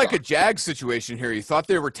 Kind of like a Jags situation here. You thought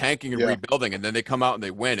they were tanking and rebuilding, and then they come out and they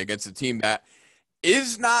win against a team that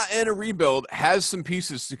is not in a rebuild, has some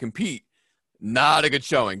pieces to compete. Not a good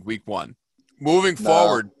showing week one. Moving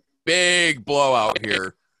forward, big blowout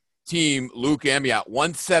here. Team Luke Amiot,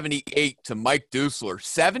 178 to Mike Dusler,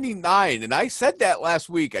 79. And I said that last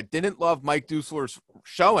week. I didn't love Mike Dusler's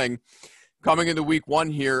showing coming into week one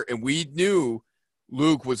here, and we knew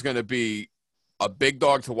Luke was going to be a big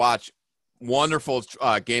dog to watch. Wonderful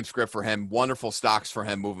game script for him. Wonderful stocks for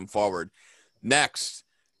him moving forward. Next,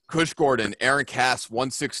 Kush Gordon, Aaron Cass,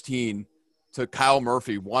 116 to Kyle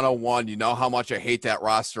Murphy, 101. You know how much I hate that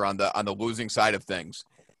roster on the losing side of things.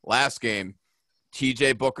 Last game,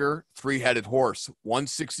 TJ Booker, three-headed horse,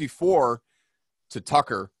 164 to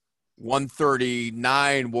Tucker,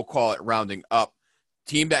 139, we'll call it rounding up.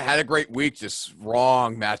 Team that had a great week, just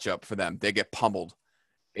wrong matchup for them. They get pummeled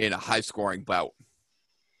in a high-scoring bout.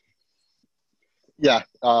 Yeah,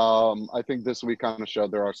 I think this week kind of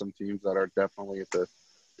showed there are some teams that are definitely at the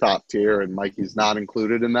top tier, and Mikey's not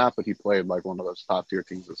included in that, but he played like one of those top tier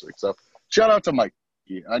teams this week. So shout out to Mikey.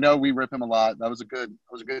 I know we rip him a lot. That was a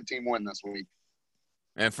good team win this week.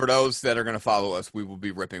 And for those that are going to follow us, we will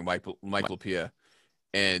be ripping Mike Lapia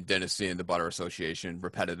and Dynasty and the Butter Association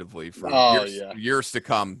repetitively for years to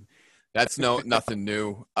come. That's nothing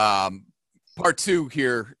new. Part two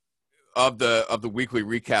here of the weekly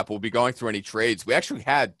recap. We'll be going through any trades. We actually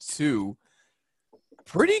had two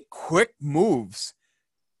pretty quick moves.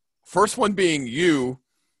 First one being you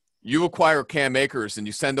acquire Cam Akers and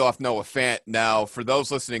you send off Noah Fant. Now, for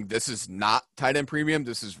those listening, this is not tight end premium.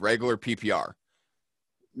 This is regular PPR.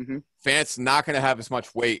 Mm-hmm. Fant's not going to have as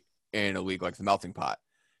much weight in a league like the Melting Pot.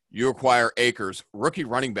 You acquire Akers, rookie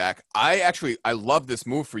running back. I love this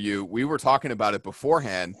move for you. We were talking about it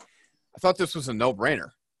beforehand. I thought this was a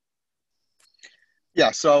no-brainer.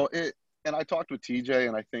 Yeah, and I talked with TJ,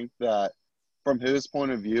 and I think that from his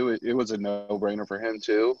point of view, it was a no-brainer for him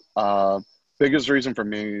too. Biggest reason for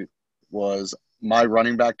me was my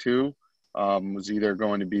running back too was either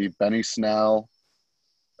going to be Benny Snell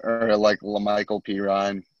or like LaMichael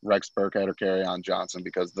Pirine, Rex Burkhead, or Kerryon Johnson,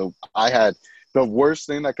 because the worst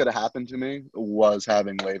thing that could have happened to me was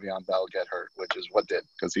having Le'Veon Bell get hurt, which is what did,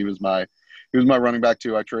 because he was my running back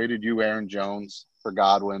too. I traded you Aaron Jones for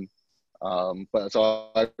Godwin. But so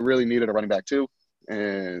I really needed a running back too.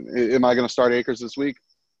 And am I going to start Akers this week?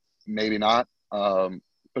 Maybe not.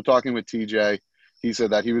 But talking with TJ, he said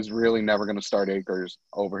that he was really never going to start Akers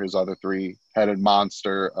over his other three-headed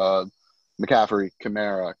monster, McCaffrey,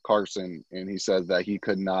 Kamara, Carson, and he said that he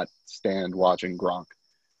could not stand watching Gronk.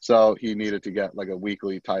 So he needed to get like a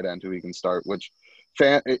weekly tight end who he can start, which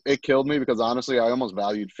Fant, it killed me because honestly, I almost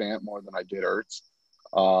valued Fant more than I did Ertz.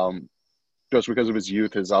 Just because of his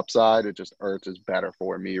youth, his upside, Ertz is better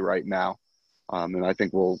for me right now. And I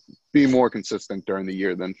think we'll be more consistent during the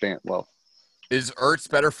year than Fant will. Is Ertz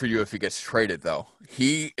better for you if he gets traded, though?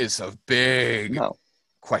 He is a big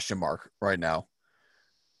question mark right now.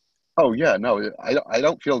 Oh, yeah, no, I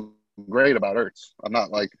don't feel great about Ertz. I'm not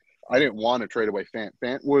like – I didn't want to trade away Fant.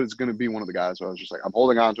 Fant was going to be one of the guys where I was just like, I'm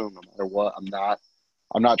holding on to him no matter what.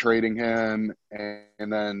 I'm not trading him.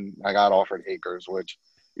 And then I got offered Akers, which –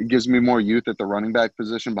 it gives me more youth at the running back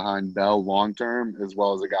position behind Bell long term, as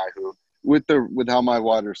well as a guy who, with how my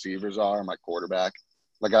wide receivers are, my quarterback,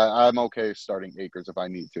 like I'm okay starting Akers if I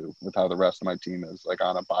need to, with how the rest of my team is, like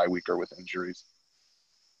on a bye week or with injuries.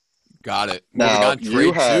 Got it. Now, Moving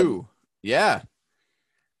on, trade two. Yeah. I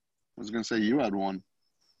was gonna say you had one.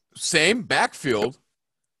 Same backfield.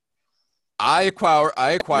 I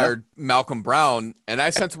acquired Malcolm Brown, and I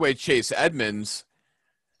sent away Chase Edmonds.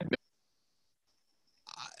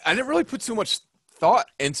 I didn't really put too much thought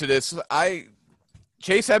into this.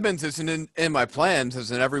 Chase Edmonds isn't in my plans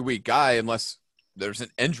as an every week guy unless there's an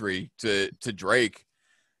injury to Drake.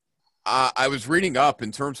 I was reading up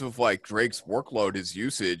in terms of like Drake's workload, his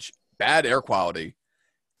usage, bad air quality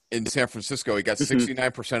in San Francisco. He got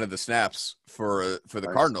 69% of the snaps for the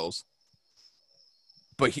Nice. Cardinals.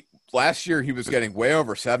 But last year he was getting way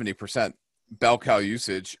over 70% bell cow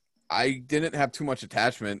usage. I didn't have too much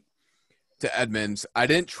attachment to Edmonds. I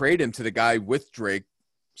didn't trade him to the guy with Drake.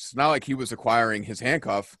 It's not like he was acquiring his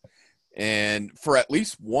handcuff. And for at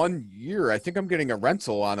least 1 year, I think I'm getting a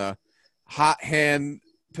rental on a hot hand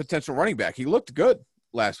potential running back. He looked good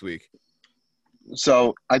last week.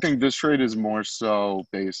 So I think this trade is more so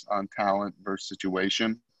based on talent versus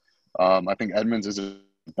situation. I think Edmonds is a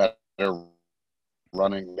better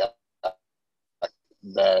running back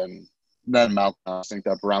than Malcolm. I think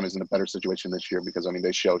that Brown is in a better situation this year because, I mean,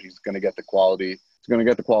 they showed he's going to get the quality. He's going to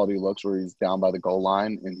get the quality looks where he's down by the goal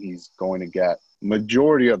line, and he's going to get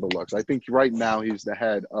majority of the looks. I think right now he's the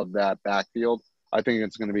head of that backfield. I think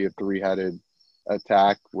it's going to be a three-headed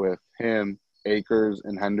attack with him, Akers,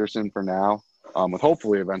 and Henderson for now, with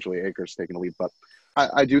hopefully eventually Akers taking the lead. But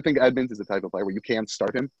I do think Edmonds is the type of player where you can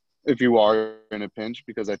start him if you are in a pinch,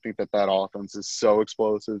 because I think that offense is so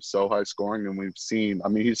explosive, so high scoring, and we've seen – I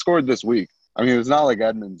mean, he scored this week. I mean, it's not like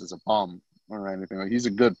Edmonds is a bum or anything. Like, he's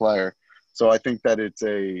a good player. So I think that it's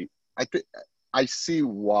I see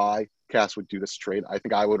why Cass would do this trade. I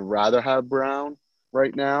think I would rather have Brown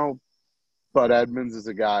right now, but Edmonds is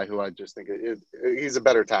a guy who I just think he's a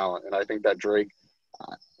better talent, and I think that Drake,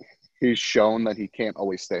 he's shown that he can't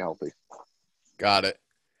always stay healthy. Got it.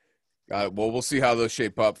 Well, we'll see how those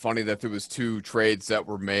shape up. Funny that there was two trades that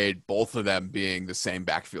were made, both of them being the same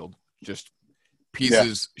backfield, just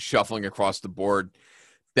pieces shuffling across the board.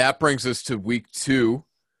 That brings us to week 2.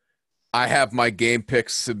 I have my game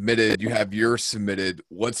picks submitted. You have yours submitted.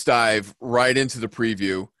 Let's dive right into the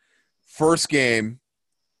preview. First game,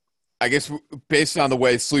 I guess based on the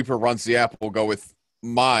way Sleeper runs the app, we'll go with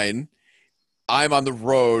mine. I'm on the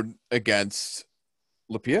road against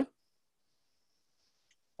Lapia.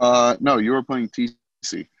 No, you were playing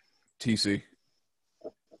TC. TC.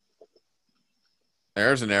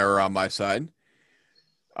 There's an error on my side.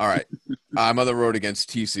 All right. I'm on the road against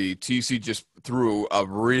TC. TC just threw a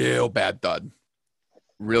real bad dud.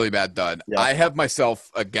 Really bad dud. Yeah. I have myself,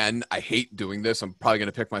 again, I hate doing this. I'm probably going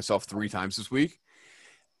to pick myself 3 times this week.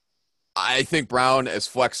 I think Brown as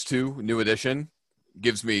flex 2, new addition,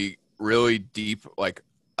 gives me really deep, like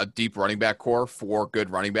a deep running back core, 4 good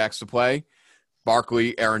running backs to play.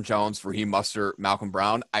 Barkley, Aaron Jones, Raheem Mostert, Malcolm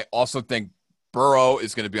Brown. I also think Burrow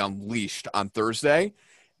is going to be unleashed on Thursday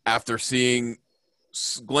after seeing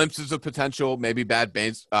glimpses of potential, maybe bad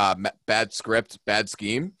script, bad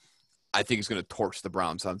scheme. I think he's going to torch the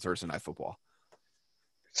Browns on Thursday Night Football.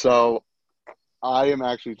 So I am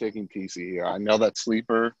actually taking TC here. I know that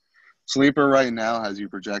Sleeper right now has you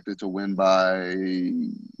projected to win by,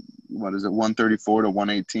 134 to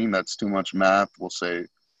 118. That's too much math. We'll say a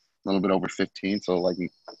little bit over 15, so like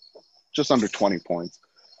just under 20 points.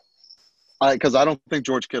 Because I don't think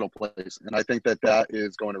George Kittle plays, and I think that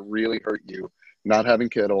is going to really hurt you, not having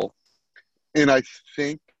Kittle. And I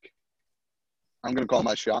think I'm going to call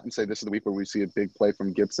my shot and say this is the week where we see a big play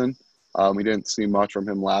from Gibson. We didn't see much from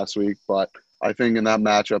him last week, but I think in that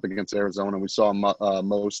matchup against Arizona, we saw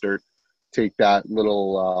Mostert take that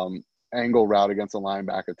little angle route against a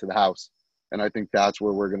linebacker to the house. And I think that's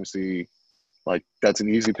where we're going to see, like, that's an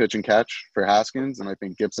easy pitch and catch for Haskins. And I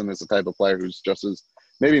think Gibson is the type of player who's just as,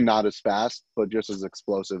 maybe not as fast, but just as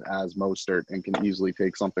explosive as Mostert and can easily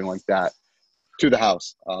take something like that to the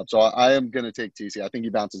house. So I am going to take TC. I think he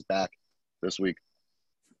bounces back this week.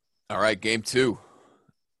 All right, game 2.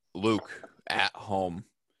 Luke at home.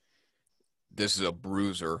 This is a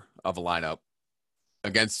bruiser of a lineup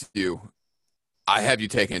against you. I have you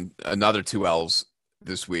taking another 2 L's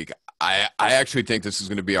this week. I actually think this is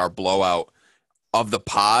going to be our blowout of the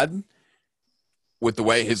pod with the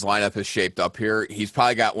way his lineup is shaped up here. He's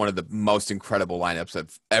probably got one of the most incredible lineups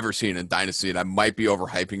I've ever seen in Dynasty, and I might be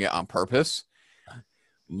overhyping it on purpose. A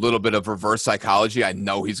little bit of reverse psychology. I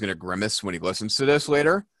know he's going to grimace when he listens to this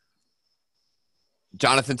later.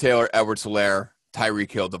 Jonathan Taylor, Edwards-Helaire,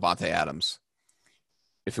 Tyreek Hill, Devontae Adams.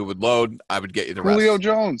 If it would load, I would get you the rest. Julio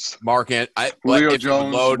Jones. Mark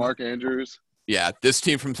Andrews. Yeah, this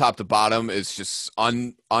team from top to bottom is just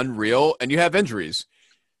unreal, and you have injuries.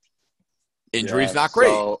 Injuries not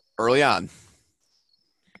great early on.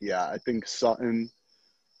 Yeah, I think Sutton –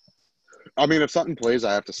 I mean, if Sutton plays,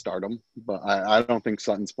 I have to start him, but I don't think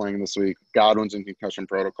Sutton's playing this week. Godwin's in concussion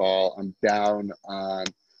protocol. I'm down on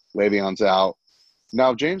Le'Veon's out.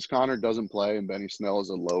 Now, if James Conner doesn't play and Benny Snell is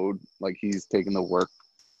a load, like he's taking the work,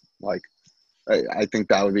 like I think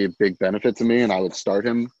that would be a big benefit to me, and I would start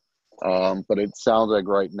him. But it sounds like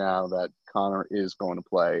right now that Connor is going to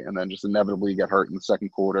play and then just inevitably get hurt in the second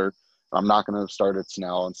quarter. I'm not going to start at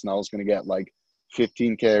Snell, and Snell's going to get like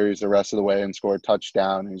 15 carries the rest of the way and score a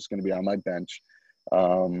touchdown. He's going to be on my bench.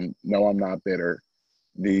 No, I'm not bitter.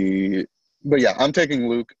 But yeah, I'm taking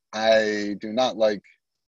Luke. I do not like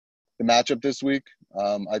the matchup this week.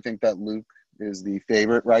 I think that Luke is the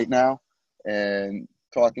favorite right now, and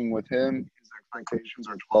talking with him, his expectations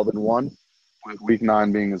are 12-1, with week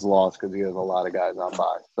 9 being his loss because he has a lot of guys on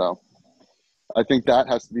bye. So I think that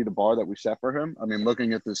has to be the bar that we set for him. I mean,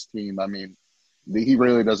 looking at this team, I mean, he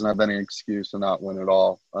really doesn't have any excuse to not win at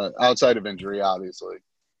all, outside of injury, obviously.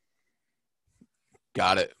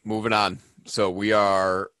 Got it. Moving on. So we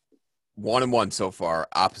are 1-1 so far,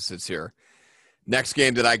 opposites here. Next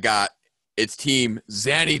game that I got, it's Team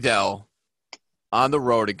Zanidel on the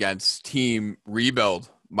road against Team Rebuild,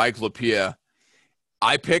 Mike Lapia.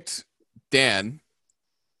 I picked Dan.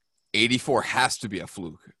 84 has to be a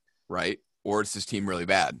fluke, right? Or is this team really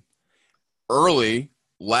bad? Early,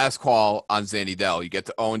 last call on Zanidel. You get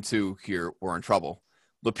to 0-2 here. We're in trouble.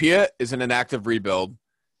 Lapia is in an active rebuild.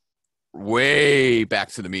 Way back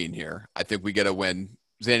to the mean here. I think we get a win.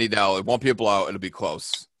 Zanidel, it won't be a blowout. It'll be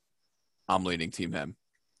close. I'm leaning Team him.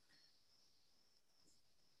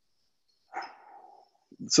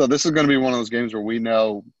 So this is going to be one of those games where we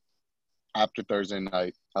know after Thursday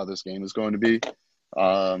night how this game is going to be,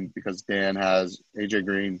 because Dan has AJ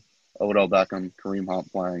Green, Odell Beckham, Kareem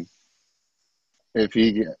Hunt playing. If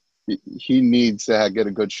he needs to get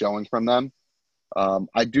a good showing from them.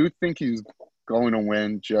 I do think he's going to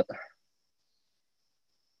win.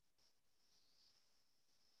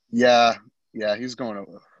 Yeah, he's going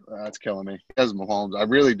to. That's killing me. He has Mahomes. I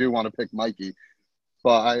really do want to pick Mikey,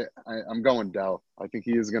 but I'm going Dell. I think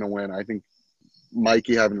he is going to win. I think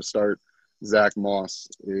Mikey having to start Zach Moss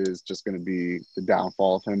is just going to be the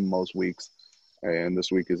downfall of him most weeks, and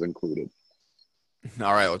this week is included.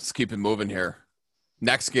 All right, let's keep it moving here.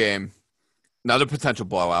 Next game, another potential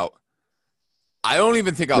blowout. I don't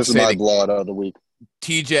even think I'll say my blowout of the week.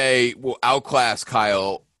 TJ will outclass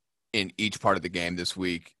Kyle in each part of the game this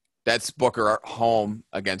week. That's Booker at home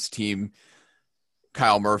against Team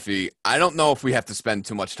Kyle Murphy. I don't know if we have to spend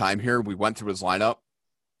too much time here. We went through his lineup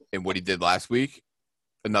and what he did last week.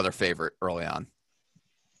 Another favorite early on.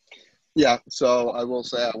 Yeah, so I will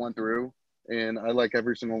say I went through, and I like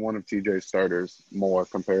every single one of TJ's starters more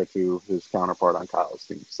compared to his counterpart on Kyle's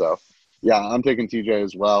team. So, yeah, I'm taking TJ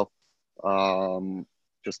as well.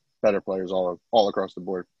 Just better players all across the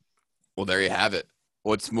board. Well, there you have it.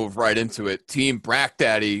 Let's move right into it. Team Brack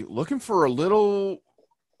Daddy looking for a little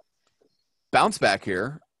bounce back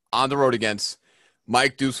here on the road against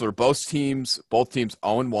Mike Dusler. Both teams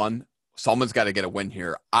 0-1. Someone's got to get a win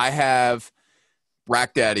here. I have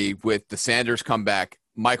Brack Daddy with the Sanders comeback.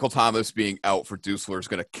 Michael Thomas being out for Dusler is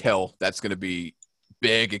going to kill. That's going to be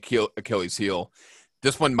big Achilles heel.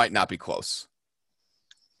 This one might not be close.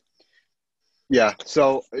 Yeah,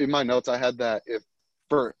 so in my notes I had that if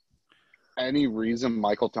for any reason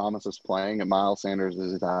Michael Thomas is playing and Miles Sanders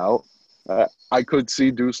is out, I could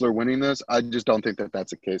see Dusler winning this. I just don't think that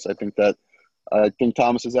that's the case. I think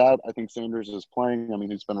Thomas is out. I think Sanders is playing. I mean,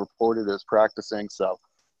 he's been reported as practicing. So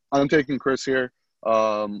I'm taking Chris here.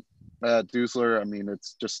 Dusler, I mean,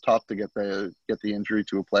 it's just tough to get the injury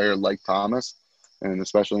to a player like Thomas, and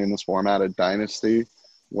especially in this format of Dynasty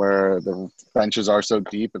where the benches are so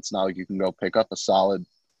deep, it's not like you can go pick up a solid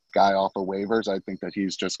guy off of waivers. I think that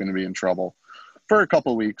he's just going to be in trouble for a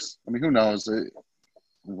couple of weeks. I mean, who knows?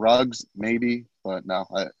 Ruggs, maybe, but no.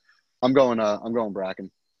 I'm going Bracken.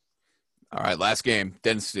 All right, last game,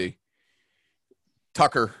 Dynasty.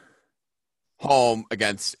 Tucker, home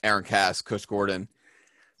against Aaron Cass, Kush Gordon.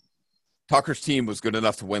 Tucker's team was good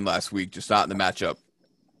enough to win last week, just not in the matchup.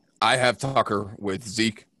 I have Tucker with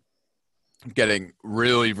Zeke getting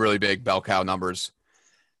really, really big bell cow numbers.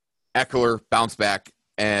 Eckler, bounce back,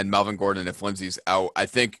 and Melvin Gordon if Lindsey's out. I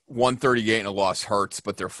think 138 and a loss hurts,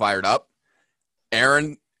 but they're fired up.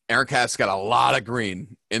 Aaron Cass got a lot of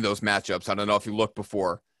green in those matchups. I don't know if you looked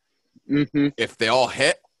before. Mm-hmm. If they all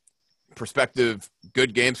hit, perspective,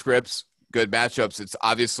 good game scripts, good matchups,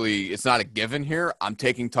 it's not a given here. I'm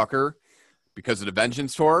taking Tucker because of the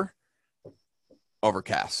Vengeance Tour over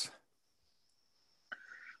Cass.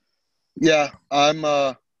 Yeah,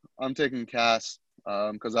 I'm taking Cass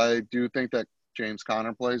because I do think that James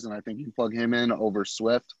Conner plays, and I think you plug him in over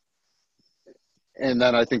Swift. And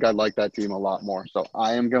then I think I like that team a lot more. So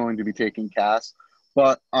I am going to be taking Cass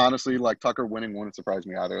But honestly, like Tucker winning wouldn't surprise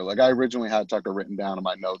me either. Like I originally had Tucker written down in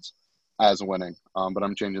my notes as winning, but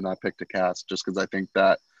I'm changing that pick to Cass just because I think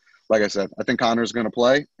that, like I said, I think Connor's going to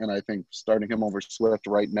play, and I think starting him over Swift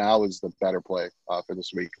right now is the better play for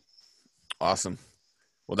this week. Awesome.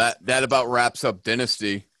 Well, that about wraps up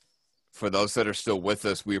Dynasty. For those that are still with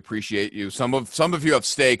us, we appreciate you. Some of you have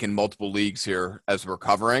stake in multiple leagues here as we're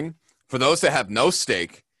covering. For those that have no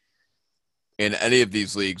stake in any of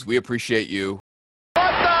these leagues, we appreciate you.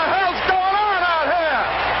 What the hell's going on out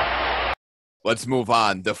here? Let's move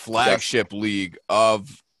on. The flagship league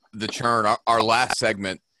of the Churn, our last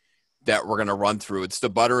segment that we're going to run through. It's the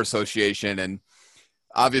Butter Association, and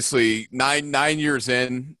obviously 9 years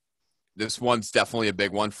in, this one's definitely a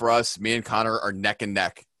big one for us. Me and Connor are neck and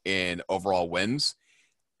neck in overall wins.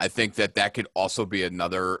 I think that could also be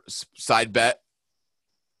another side bet,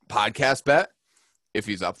 podcast bet, if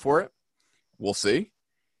he's up for it. We'll see.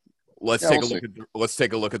 Let's take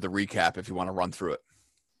a look at the recap if you want to run through it.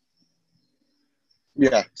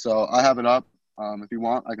 Yeah, so I have it up. If you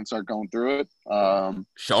want, I can start going through it.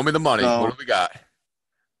 Show me the money. What do we got?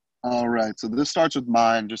 All right, so this starts with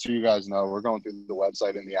mine. Just so you guys know, we're going through the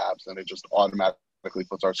website and the apps, and it just automatically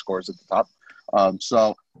puts our scores at the top.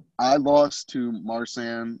 So I lost to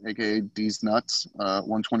Marsan, a.k.a. D's Nuts,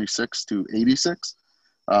 126 to 86.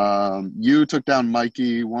 You took down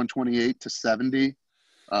Mikey, 128 to 70.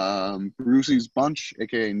 Brucey's Bunch,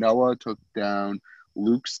 a.k.a. Noah, took down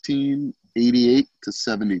Luke's team, 88 to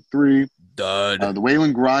 73. Dud. The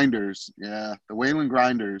Wayland Grinders,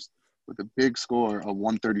 with a big score of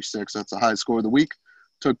 136. That's the highest score of the week.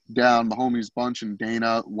 Took down the homies Bunch and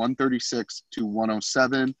Dana, 136 to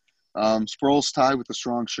 107. Sproul's tied with a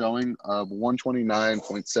strong showing of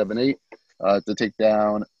 129.78 to take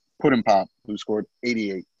down Puddin' Pop, who scored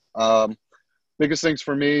 88. Biggest things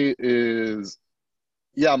for me is,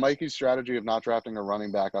 Mikey's strategy of not drafting a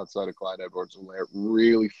running back outside of Clyde Edwards-Helaire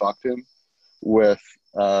really fucked him with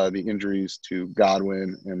the injuries to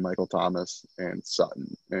Godwin and Michael Thomas and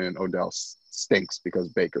Sutton, and Odell stinks because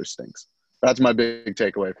Baker stinks. That's my big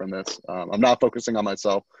takeaway from this. I'm not focusing on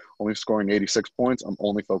myself only scoring 86 points. I'm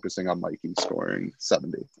only focusing on Mikey scoring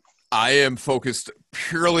 70. I am focused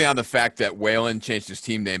purely on the fact that Wayland changed his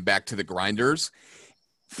team name back to the Grinders.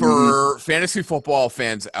 For fantasy football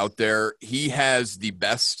fans out there, he has the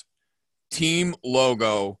best team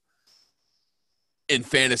logo in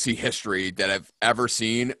fantasy history that I've ever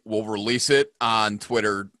seen. We'll release it on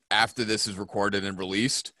Twitter after this is recorded and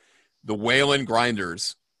released. The Wayland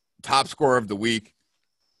Grinders, top scorer of the week.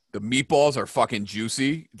 The meatballs are fucking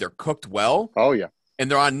juicy. They're cooked well. Oh, yeah. And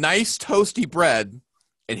they're on nice toasty bread.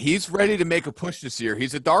 And he's ready to make a push this year.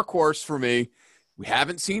 He's a dark horse for me. We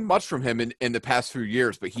haven't seen much from him in the past few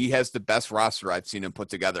years, but he has the best roster I've seen him put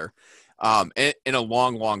together in a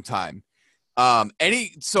long, long time.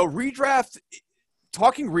 Redraft,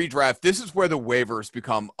 talking redraft, this is where the waivers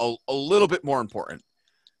become a little bit more important.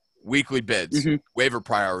 Weekly bids, waiver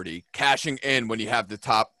priority, cashing in when you have the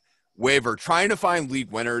top waiver. Trying to find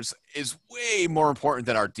league winners is way more important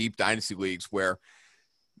than our deep dynasty leagues where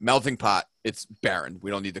melting pot, it's barren.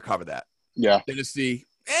 We don't need to cover that. Yeah. Dynasty,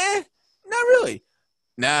 not really.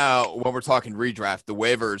 Now, when we're talking redraft, the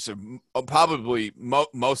waivers are probably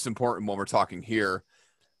most important when we're talking here.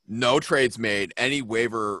 No trades made. Any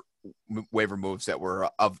waiver moves that were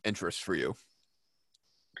of interest for you?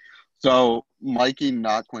 So Mikey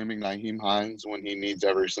not claiming Nyheim Hines when he needs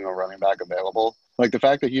every single running back available. Like the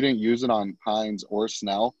fact that he didn't use it on Hines or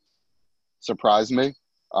Snell surprised me.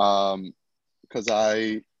 Because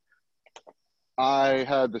I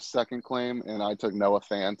had the second claim and I took Noah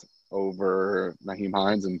Fant over Nyheim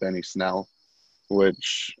Hines and Benny Snell,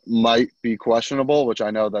 which might be questionable, which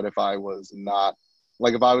I know that if I was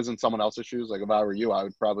in someone else's shoes, like if I were you, I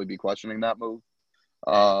would probably be questioning that move.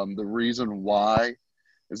 The reason why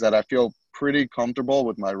is that I feel pretty comfortable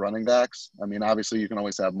with my running backs. I mean, obviously you can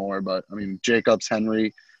always have more, but I mean, Jacobs,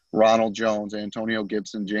 Henry, Ronald Jones, Antonio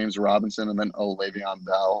Gibson, James Robinson, and then Le'Veon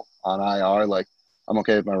Bell on IR. Like, I'm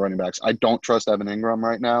okay with my running backs. I don't trust Evan Ingram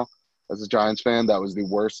right now. As a Giants fan, that was the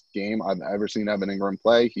worst game I've ever seen Evan Ingram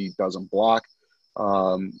play. He doesn't block.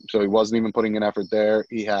 So he wasn't even putting in effort there.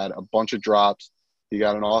 He had a bunch of drops. He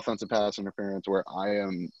got an offensive pass interference where I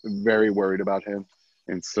am very worried about him.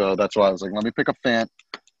 And so that's why I was like, let me pick up Fant.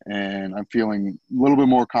 And I'm feeling a little bit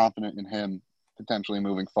more confident in him potentially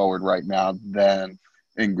moving forward right now than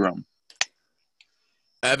Ingram.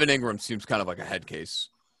 Evan Ingram seems kind of like a head case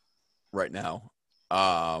right now.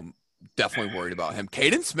 Definitely worried about him.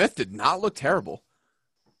 Caden Smith did not look terrible.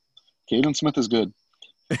 Caden Smith is good.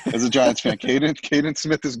 as a Giants fan. Caden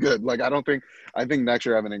Smith is good. Like, I think next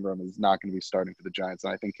year Evan Ingram is not going to be starting for the Giants.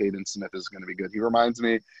 And I think Caden Smith is going to be good. He reminds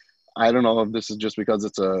me, I don't know if this is just because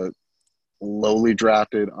it's a lowly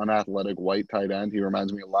drafted, unathletic white tight end. He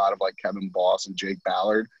reminds me a lot of like Kevin Boss and Jake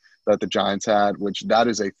Ballard that the Giants had, which that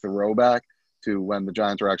is a throwback to when the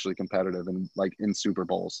Giants were actually competitive and like in Super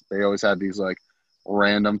Bowls. They always had these like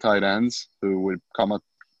random tight ends who would come up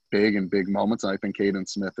big in big moments. And I think Caden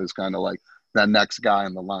Smith is kind of like that next guy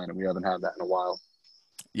in the line, and we haven't had that in a while.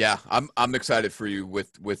 Yeah, I'm excited for you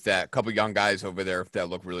with that couple young guys over there that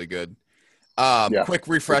look really good. Quick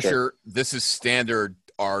refresher. Sure. This is standard,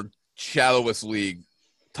 our shallowest league.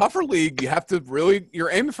 Tougher league, you have to really –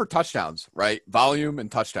 you're aiming for touchdowns, right? Volume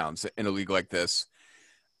and touchdowns in a league like this.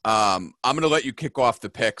 I'm going to let you kick off the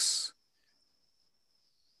picks.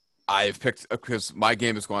 I've picked – because my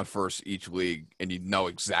game is going first each league, and you know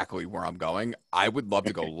exactly where I'm going. I would love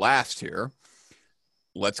to go last here.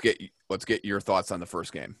 Let's get your thoughts on the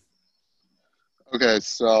first game. Okay,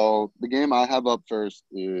 so the game I have up first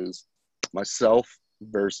is myself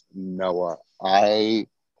versus Noah. I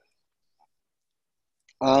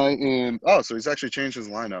am – oh, so he's actually changed his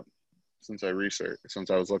lineup since I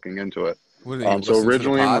was looking into it. What did you so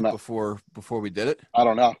originally to the pod before we did it? I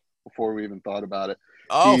don't know. Before we even thought about it.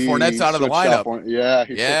 Oh, Fournette's out of the lineup. He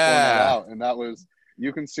took Fournette out, and that was –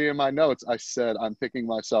 you can see in my notes, I said I'm picking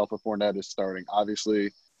myself if Fournette is starting.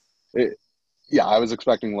 Obviously, I was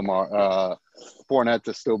expecting Fournette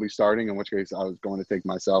to still be starting, in which case I was going to take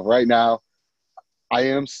myself. Right now, I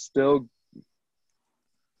am still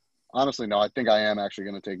 – honestly, no, I think I am actually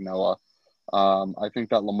going to take Noah. I think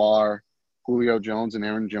that Lamar, Julio Jones, and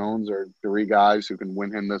Aaron Jones are three guys who can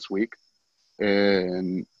win him this week.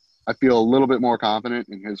 And I feel a little bit more confident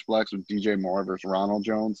in his flex with DJ Moore versus Ronald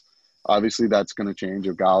Jones. Obviously, that's going to change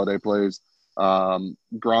if Galladay plays.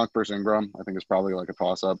 Gronk versus Ingram, I think, is probably like a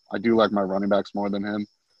toss-up. I do like my running backs more than him.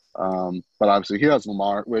 But obviously, he has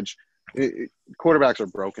Lamar, which quarterbacks are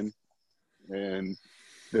broken in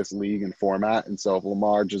this league and format. And so if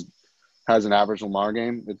Lamar just has an average Lamar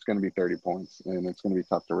game, it's going to be 30 points, and it's going to be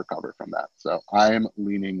tough to recover from that. So I am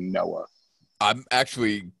leaning Noah. I'm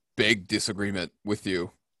actually big disagreement with you.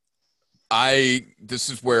 This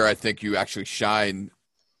is where I think you actually shine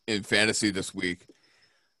in fantasy this week.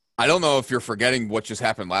 I don't know if you're forgetting what just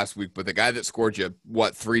happened last week, but the guy that scored you,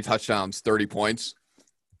 3 touchdowns, 30 points,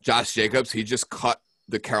 Josh Jacobs, he just cut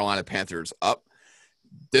the Carolina Panthers up.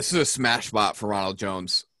 This is a smash spot for Ronald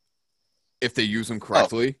Jones if they use him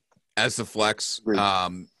correctly as the flex.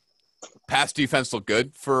 Pass defense looked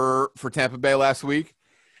good for Tampa Bay last week.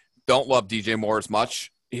 Don't love DJ Moore as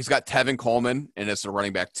much. He's got Tevin Coleman, and it's a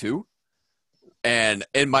running back too. And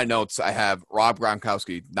in my notes, I have Rob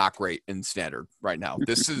Gronkowski, not great in standard right now.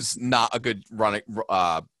 This is not a good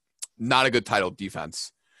not a good title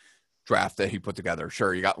defense draft that he put together.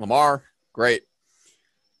 Sure, you got Lamar, great.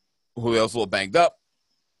 Julio's a little banged up.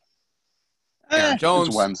 Aaron Jones,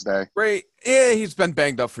 it's Wednesday, great. Yeah, he's been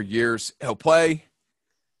banged up for years. He'll play.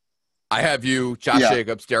 I have you, Josh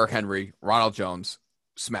Jacobs, Derrick Henry, Ronald Jones,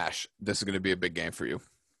 smash. This is going to be a big game for you.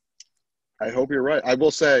 I hope you're right. I will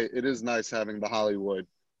say it is nice having the Hollywood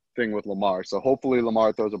thing with Lamar. So hopefully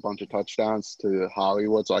Lamar throws a bunch of touchdowns to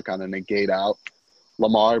Hollywood, so I kind of negate out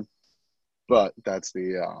Lamar. But that's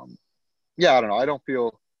the I don't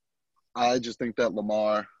know. I just think that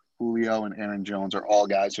Lamar, Julio, and Aaron Jones are all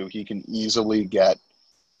guys who he can easily get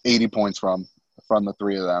 80 points from the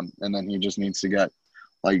three of them. And then he just needs to get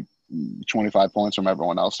like 25 points from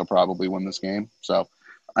everyone else to probably win this game. So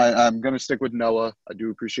I'm going to stick with Noah. I do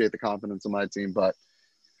appreciate the confidence in my team, but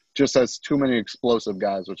just has too many explosive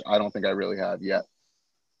guys, which I don't think I really have yet.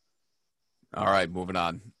 All right, moving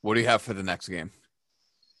on. What do you have for the next game?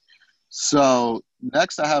 So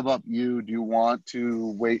next I have up you. Do you want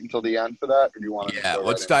to wait until the end for that? Or do you want to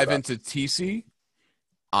let's dive into TC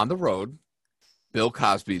on the road. Bill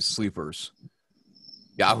Cosby's sleepers.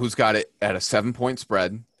 Yahoo's got it at a 7-point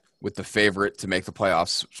spread with the favorite to make the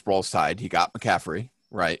playoffs, Sproles tied. He got McCaffrey.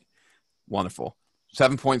 Right. Wonderful.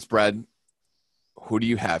 7-point spread. Who do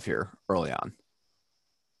you have here early on?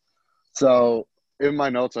 So in my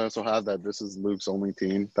notes, I also have that this is Luke's only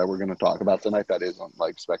team that we're going to talk about tonight that isn't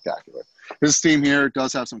like spectacular. His team here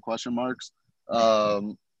does have some question marks. I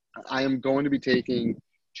am going to be taking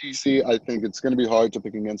GC. I think it's going to be hard to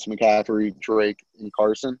pick against McCaffrey, Drake, and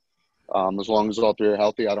Carson. As long as all three are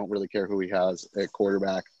healthy, I don't really care who he has at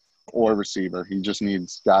quarterback or receiver. He just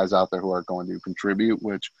needs guys out there who are going to contribute,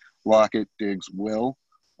 which Lockett, Diggs will.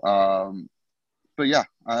 But yeah,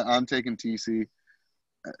 I'm taking TC.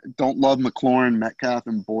 Don't love McLaurin, Metcalf,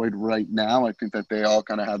 and Boyd right now. I think that they all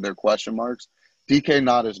kind of have their question marks. DK,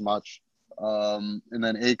 not as much. and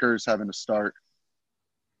then Akers having to start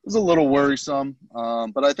is a little worrisome.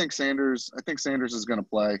 But I think Sanders is going to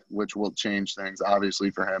play, which will change things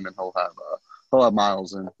obviously for him, and he'll have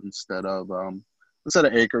Miles in instead of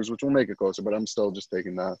Akers, which will make it closer. But I'm still just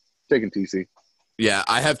taking TC. Yeah,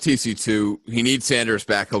 I have TC too. He needs Sanders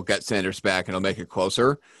back. He'll get Sanders back, and he'll make it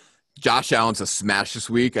closer. Josh Allen's a smash this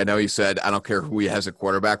week. I know he said, I don't care who he has a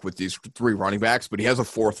quarterback with these 3 running backs, but he has a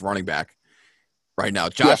 4th running back right now.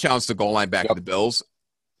 Josh Allen's the goal line back of the Bills.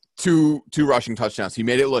 2 rushing touchdowns. He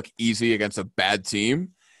made it look easy against a bad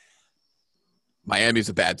team. Miami's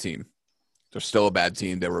a bad team. They're still a bad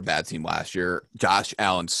team. They were a bad team last year. Josh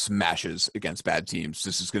Allen smashes against bad teams.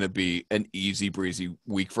 This is going to be an easy breezy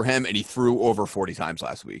week for him, and he threw over 40 times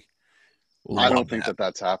last week. I don't think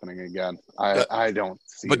that's happening again. I don't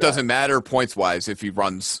see But that. doesn't matter points-wise if he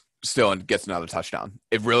runs still and gets another touchdown.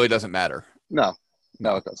 It really doesn't matter. No,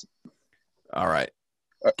 it doesn't. All right.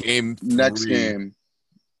 Next game.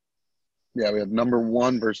 Yeah, we have number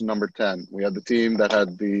 1 versus number 10. We had the team that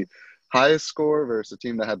had the highest score versus the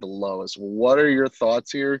team that had the lowest. What are your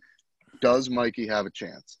thoughts here? Does Mikey have a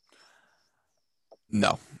chance?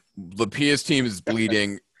 No. Lapia's team is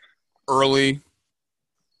bleeding early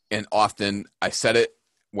and often. I said it.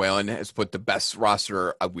 Whalen has put the best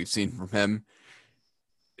roster we've seen from him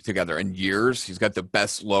together in years. He's got the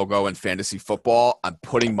best logo in fantasy football. I'm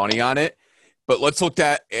putting money on it. But let's look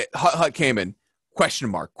at it. Hut came in. Question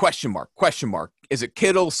mark. Is it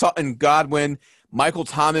Kittle, Sutton, Godwin, Michael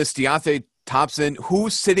Thomas, Deontay Thompson?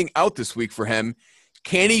 Who's sitting out this week for him?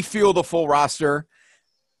 Can he field the full roster?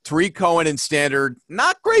 Tariq Cohen in standard.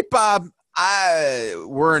 Not great, Bob.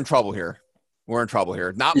 We're in trouble here.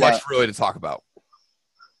 Not much really to talk about.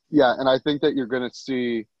 Yeah, and I think that you're going to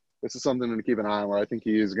see – this is something to keep an eye on, where I think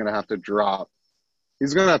he is going to have to drop –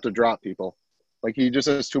 he's going to have to drop people. Like, he just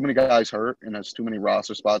has too many guys hurt and has too many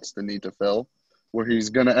roster spots to need to fill, where he's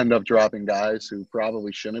going to end up dropping guys who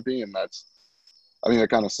probably shouldn't be, and that's – I mean,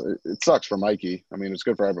 it sucks for Mikey. I mean, it's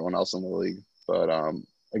good for everyone else in the league. But,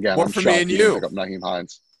 again, What I'm for shocked me and he you? didn't pick up Naheem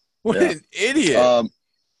Hines. What an idiot.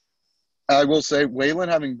 I will say Waylon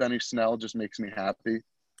having Benny Snell just makes me happy.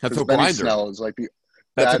 That's a Benny grinder. Snell is like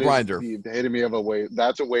That's a grinder. The epitome of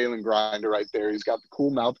that's a Waylon grinder right there. He's got the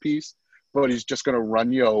cool mouthpiece, but he's just going to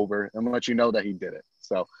run you over and let you know that he did it.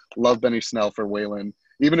 So love Benny Snell for Waylon.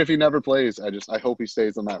 Even if he never plays, I hope he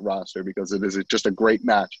stays on that roster, because it is just a great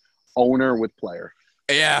match, owner with player.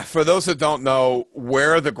 Yeah, for those that don't know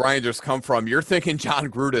where the grinders come from, you're thinking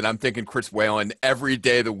John Gruden. I'm thinking Chris Whalen. Every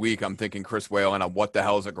day of the week, I'm thinking Chris Whalen on what the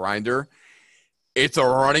hell is a grinder. It's a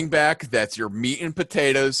running back that's your meat and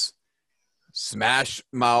potatoes, smash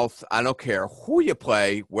mouth. I don't care who you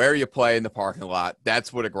play, where you play in the parking lot.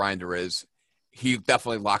 That's what a grinder is. He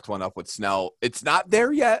definitely locked one up with Snell. It's not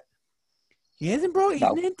there yet. He hasn't brought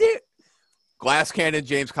it. Glass Cannon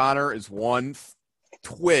James Conner is one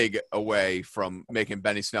twig away from making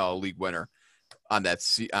Benny Snell a league winner on that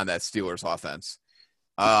Steelers offense.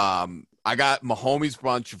 I got Mahomes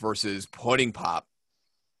Brunch versus Pudding Pop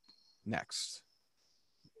next.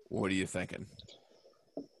 What are you thinking?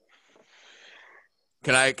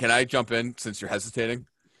 Can I jump in since you're hesitating?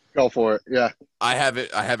 Go for it. Yeah. I have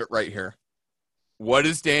it right here. What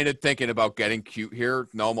is Dana thinking about getting cute here?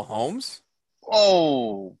 No Mahomes?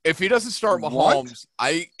 Oh. If he doesn't start Mahomes,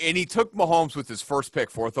 and he took Mahomes with his first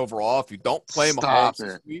pick, 4th overall. If you don't play Mahomes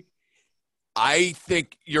this week, I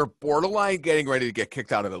think you're borderline getting ready to get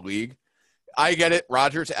kicked out of the league. I get it.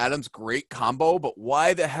 Rodgers, Adams, great combo, but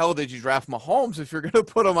why the hell did you draft Mahomes if you're going to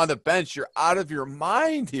put him on the bench? You're out of your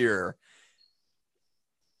mind here.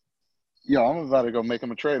 Yeah, I'm about to go make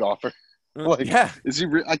him a trade offer. Is he?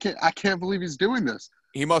 I can't believe he's doing this.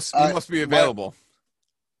 He must be available.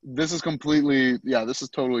 This is completely. Yeah, this has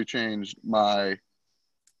totally changed my.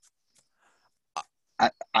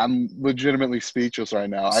 I'm legitimately speechless right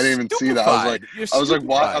now. I didn't even see that. I was like,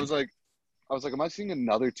 why? I was like, am I seeing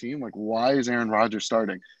another team? Like, why is Aaron Rodgers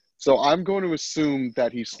starting? So I'm going to assume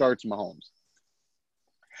that he starts Mahomes.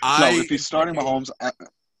 If he's starting Mahomes, I'm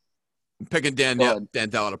picking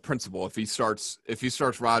Dandel out of principle. If he starts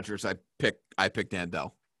Rodgers, I pick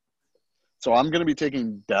Dandel. So I'm going to be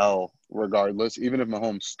taking Dell regardless, even if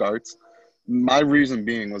Mahomes starts. My reason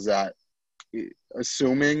being was that,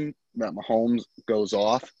 assuming that Mahomes goes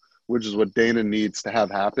off, which is what Dana needs to have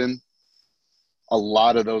happen, a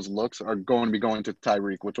lot of those looks are going to be going to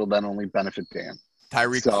Tyreek, which will then only benefit Dan.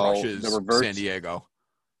 Tyreek crushes San Diego.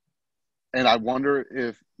 And I wonder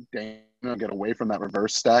if Dana will get away from that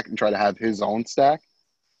reverse stack and try to have his own stack.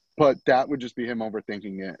 But that would just be him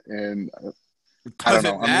overthinking it. And I don't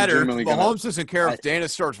know. Doesn't matter. Mahomes doesn't care if Dana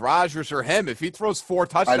starts Rodgers or him. If he throws 4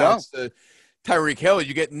 touchdowns to Tyreek Hill,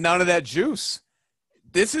 you get none of that juice.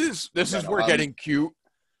 This is where getting cute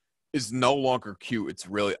is no longer cute. It's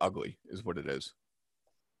really ugly is what it is.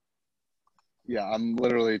 Yeah, I'm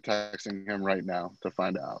literally texting him right now to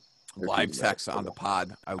find out. Live text on the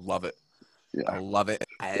pod. I love it. Yeah. I love it.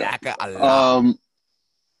 I like it a lot.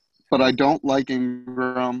 But I don't like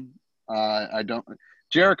Ingram. I don't.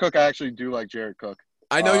 Jared Cook, I actually do like Jared Cook.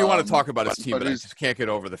 I know you want to talk about his team, but I just can't get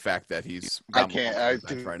over the fact that he's. I can't.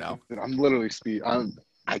 Right now. I'm literally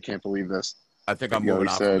I can't believe this. I think I'm moving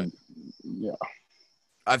on from it. Yeah.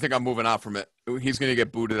 I think I'm moving on from it. He's going to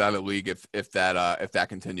get booted out of the league if that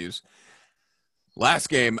continues. Last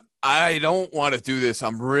game, I don't want to do this.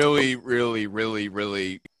 I'm really, really, really,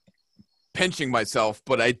 really pinching myself,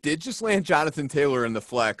 but I did just land Jonathan Taylor in the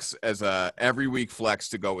flex as a every week flex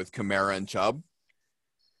to go with Kamara and Chubb.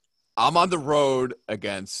 I'm on the road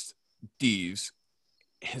against D's.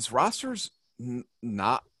 His roster's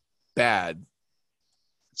not bad.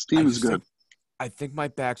 His team is good. I think my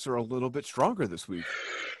backs are a little bit stronger this week.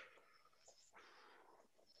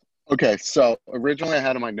 Okay, so originally I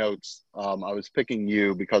had in my notes, I was picking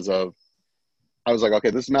you because I was like,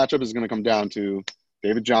 okay, this matchup is going to come down to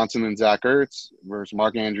David Johnson and Zach Ertz versus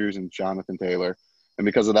Mark Andrews and Jonathan Taylor. And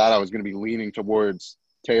because of that, I was going to be leaning towards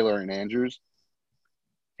Taylor and Andrews.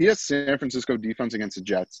 He has San Francisco defense against the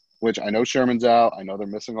Jets, which I know Sherman's out. I know they're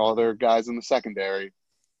missing all their guys in the secondary.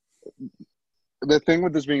 The thing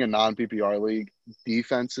with this being a non-PPR league,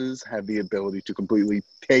 defenses have the ability to completely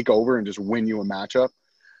take over and just win you a matchup.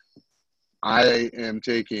 I'm going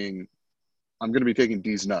to be taking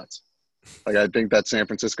D's nuts. Like, I think that San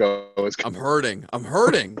Francisco is. I'm hurting.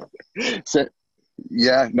 So,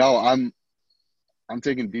 yeah, no, I'm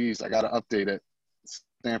taking D's. I got to update it.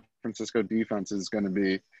 San Francisco defense is going to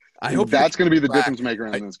be. I hope that's going to be the difference maker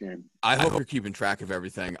in this game. I hope you're keeping track of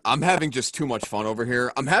everything. I'm having just too much fun over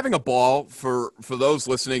here. I'm having a ball for those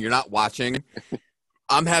listening. You're not watching.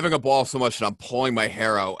 I'm having a ball so much that I'm pulling my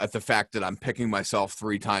hair out at the fact that I'm picking myself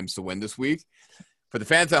 3 times to win this week. For the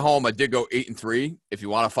fans at home, I did go 8-3. If you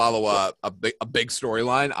want to follow a big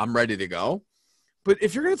storyline, I'm ready to go. But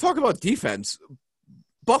if you're going to talk about defense,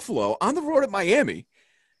 Buffalo on the road at Miami,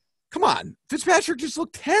 come on. Fitzpatrick just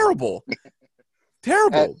looked terrible.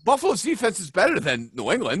 Terrible. Buffalo's defense is better than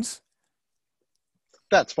New England's.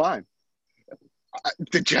 That's fine.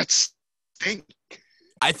 The Jets stink.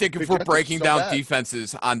 I think if we're breaking down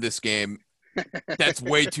defenses on this game, that's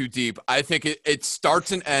way too deep. I think it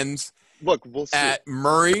starts and ends we'll see. At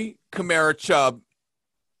Murray, Kamara, Chubb,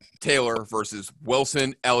 Taylor versus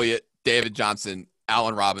Wilson, Elliott, David Johnson,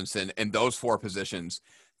 Allen Robinson, and those 4 positions.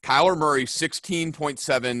 Kyler Murray,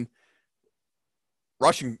 16.7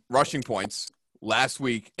 rushing points last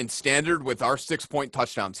week. In standard with our 6-point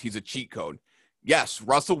touchdowns, he's a cheat code. Yes,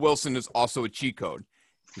 Russell Wilson is also a cheat code.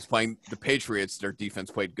 He's playing the Patriots. Their defense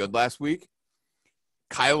played good last week.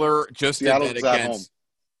 Kyler just Seattle's did that against.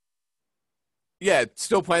 Yeah,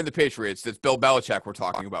 still playing the Patriots. That's Bill Belichick we're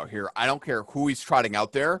talking about here. I don't care who he's trotting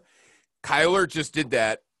out there. Kyler just did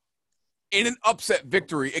that in an upset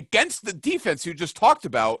victory against the defense you just talked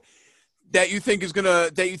about that you think is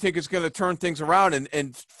gonna turn things around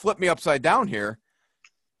and flip me upside down here.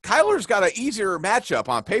 Kyler's got an easier matchup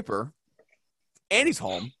on paper, and he's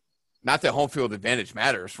home. Not that home field advantage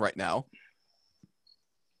matters right now.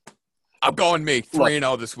 I'm going me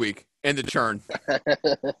 3-0 this week in the churn.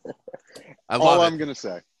 All I'm going to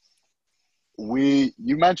say,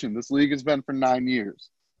 you mentioned this league has been for 9 years.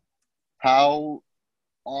 How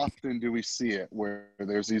often do we see it where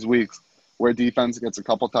there's these weeks where defense gets a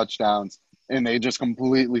couple touchdowns and they just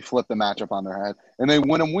completely flip the matchup on their head and they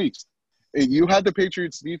win them weeks? You had the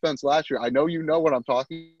Patriots defense last year. I know you know what I'm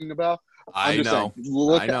talking about. I know.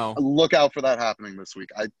 Look out for that happening this week.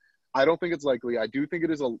 I don't think it's likely. I do think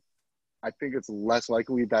I think it's less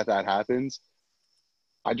likely that happens.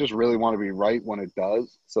 I just really want to be right when it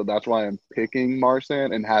does. So that's why I'm picking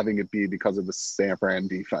Marsan and having it be because of the San Fran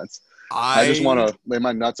defense. I just want to lay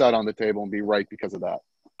my nuts out on the table and be right because of that.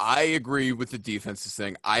 I agree with the defenses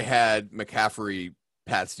thing. I had McCaffrey,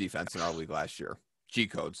 Pat's defense in our league last year. G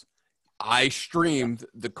codes. I streamed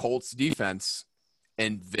the Colts defense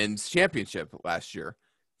in Vin's championship last year.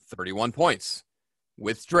 31 points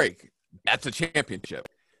with Drake. That's a championship.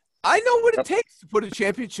 I know what it takes to put a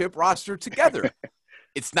championship roster together.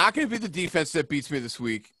 It's not going to be the defense that beats me this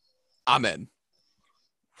week. I'm in.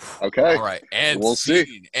 Okay. All right. And we'll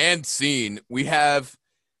see. And scene. We've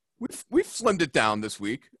slimmed it down this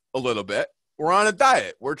week a little bit. We're on a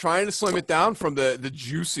diet. We're trying to slim it down from the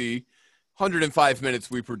juicy 105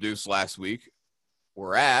 minutes we produced last week.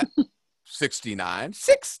 We're at 69.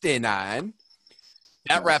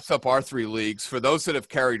 That wraps up our 3 leagues. For those that have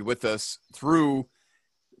carried with us through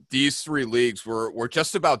these 3 leagues, we're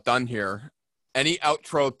just about done here. Any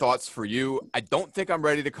outro thoughts for you? I don't think I'm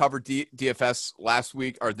ready to cover DFS last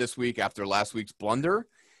week or this week after last week's blunder.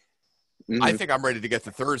 I think I'm ready to get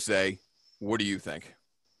to Thursday. What do you think?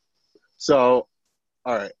 So,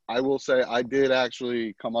 all right, I will say I did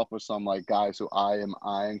actually come up with some like guys who I am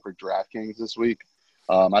eyeing for DraftKings this week.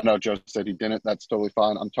 I know Joe said he didn't. That's totally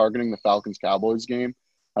fine. I'm targeting the Falcons-Cowboys game.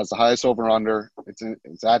 Has the highest over-under.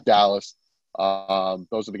 It's at Dallas.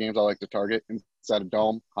 Those are the games I like to target. Inside a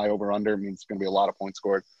dome, high over-under means it's going to be a lot of points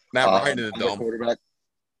scored. Matt Ryan in the dome. Quarterback.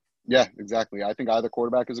 Yeah, exactly. I think either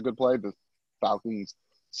quarterback is a good play. The Falcons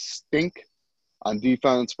stink on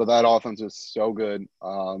defense, but that offense is so good.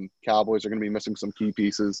 Cowboys are going to be missing some key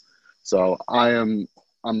pieces. So I'm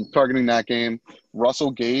targeting that game.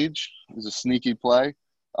 Russell Gage is a sneaky play,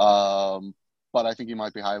 but I think he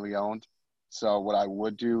might be highly owned. So what I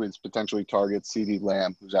would do is potentially target CeeDee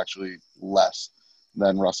Lamb, who's actually less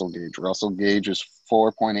than Russell Gage. Russell Gage is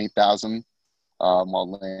 4.8 thousand, while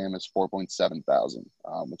Lamb is 4.7 thousand,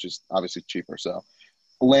 which is obviously cheaper. So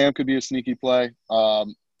Lamb could be a sneaky play.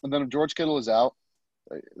 And then if George Kittle is out,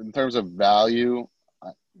 in terms of value,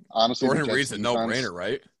 honestly, Jordan Reed's a no-brainer,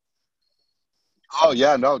 right? Oh,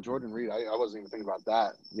 yeah, no, Jordan Reed. I wasn't even thinking about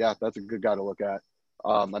that. Yeah, that's a good guy to look at.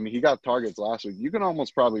 I mean, he got targets last week. You can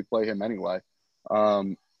almost probably play him anyway.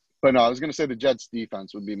 But no, I was going to say the Jets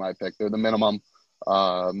defense would be my pick. They're the minimum.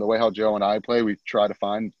 The way how Joe and I play, we try to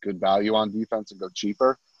find good value on defense and go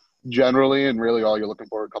cheaper generally. And really all you're looking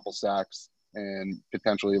for are a couple sacks and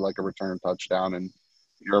potentially like a return touchdown. And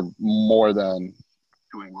you're more than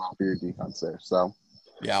doing well for your defense there. So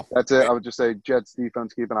yeah, that's it. I would just say Jets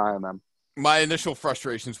defense, keep an eye on them. My initial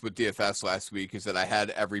frustrations with DFS last week is that I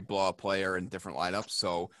had every blow-up player in different lineups.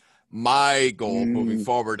 So my goal moving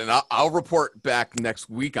forward, and I'll report back next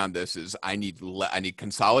week on this, is I need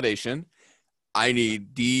consolidation. I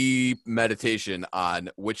need deep meditation on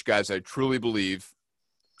which guys I truly believe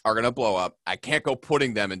are going to blow up. I can't go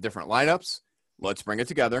putting them in different lineups. Let's bring it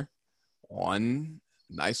together. One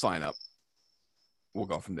nice lineup. We'll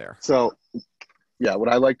go from there. So, yeah, what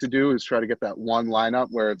I like to do is try to get that one lineup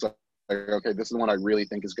where it's like, okay, this is the one I really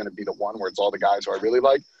think is going to be the one where it's all the guys who I really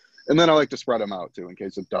like. And then I like to spread them out too in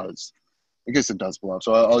case it does blow up.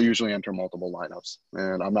 So I'll usually enter multiple lineups.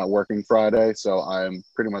 And I'm not working Friday, so I'm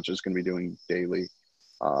pretty much just going to be doing daily,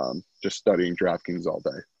 just studying DraftKings all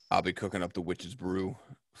day. I'll be cooking up the witch's brew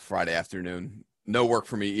Friday afternoon. No work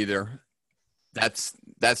for me either. That's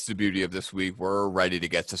the beauty of this week. We're ready to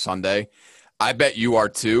get to Sunday. I bet you are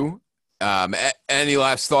too. Any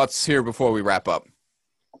last thoughts here before we wrap up?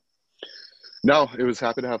 No, it was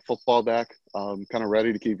happy to have football back. Kind of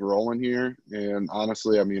ready to keep rolling here. And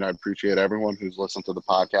honestly, I mean, I appreciate everyone who's listened to the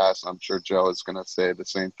podcast. I'm sure Joe is going to say the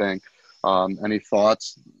same thing. Any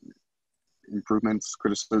thoughts, improvements,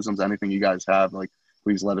 criticisms, anything you guys have, like,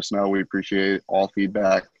 please let us know. We appreciate all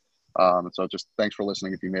feedback. So just thanks for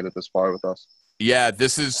listening if you made it this far with us. Yeah,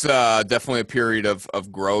 this is definitely a period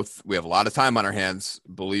of growth. We have a lot of time on our hands.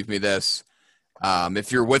 Believe me this.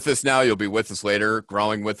 If you're with us now, you'll be with us later,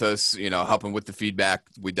 growing with us, helping with the feedback.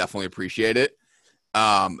 We definitely appreciate it.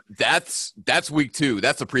 That's week 2.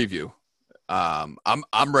 That's a preview.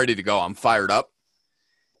 I'm ready to go. I'm fired up.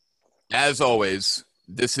 As always,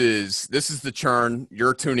 this is the Churn.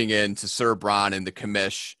 You're tuning in to Sir Bronn and the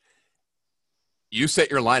Commish. You set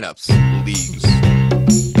your lineups, leagues.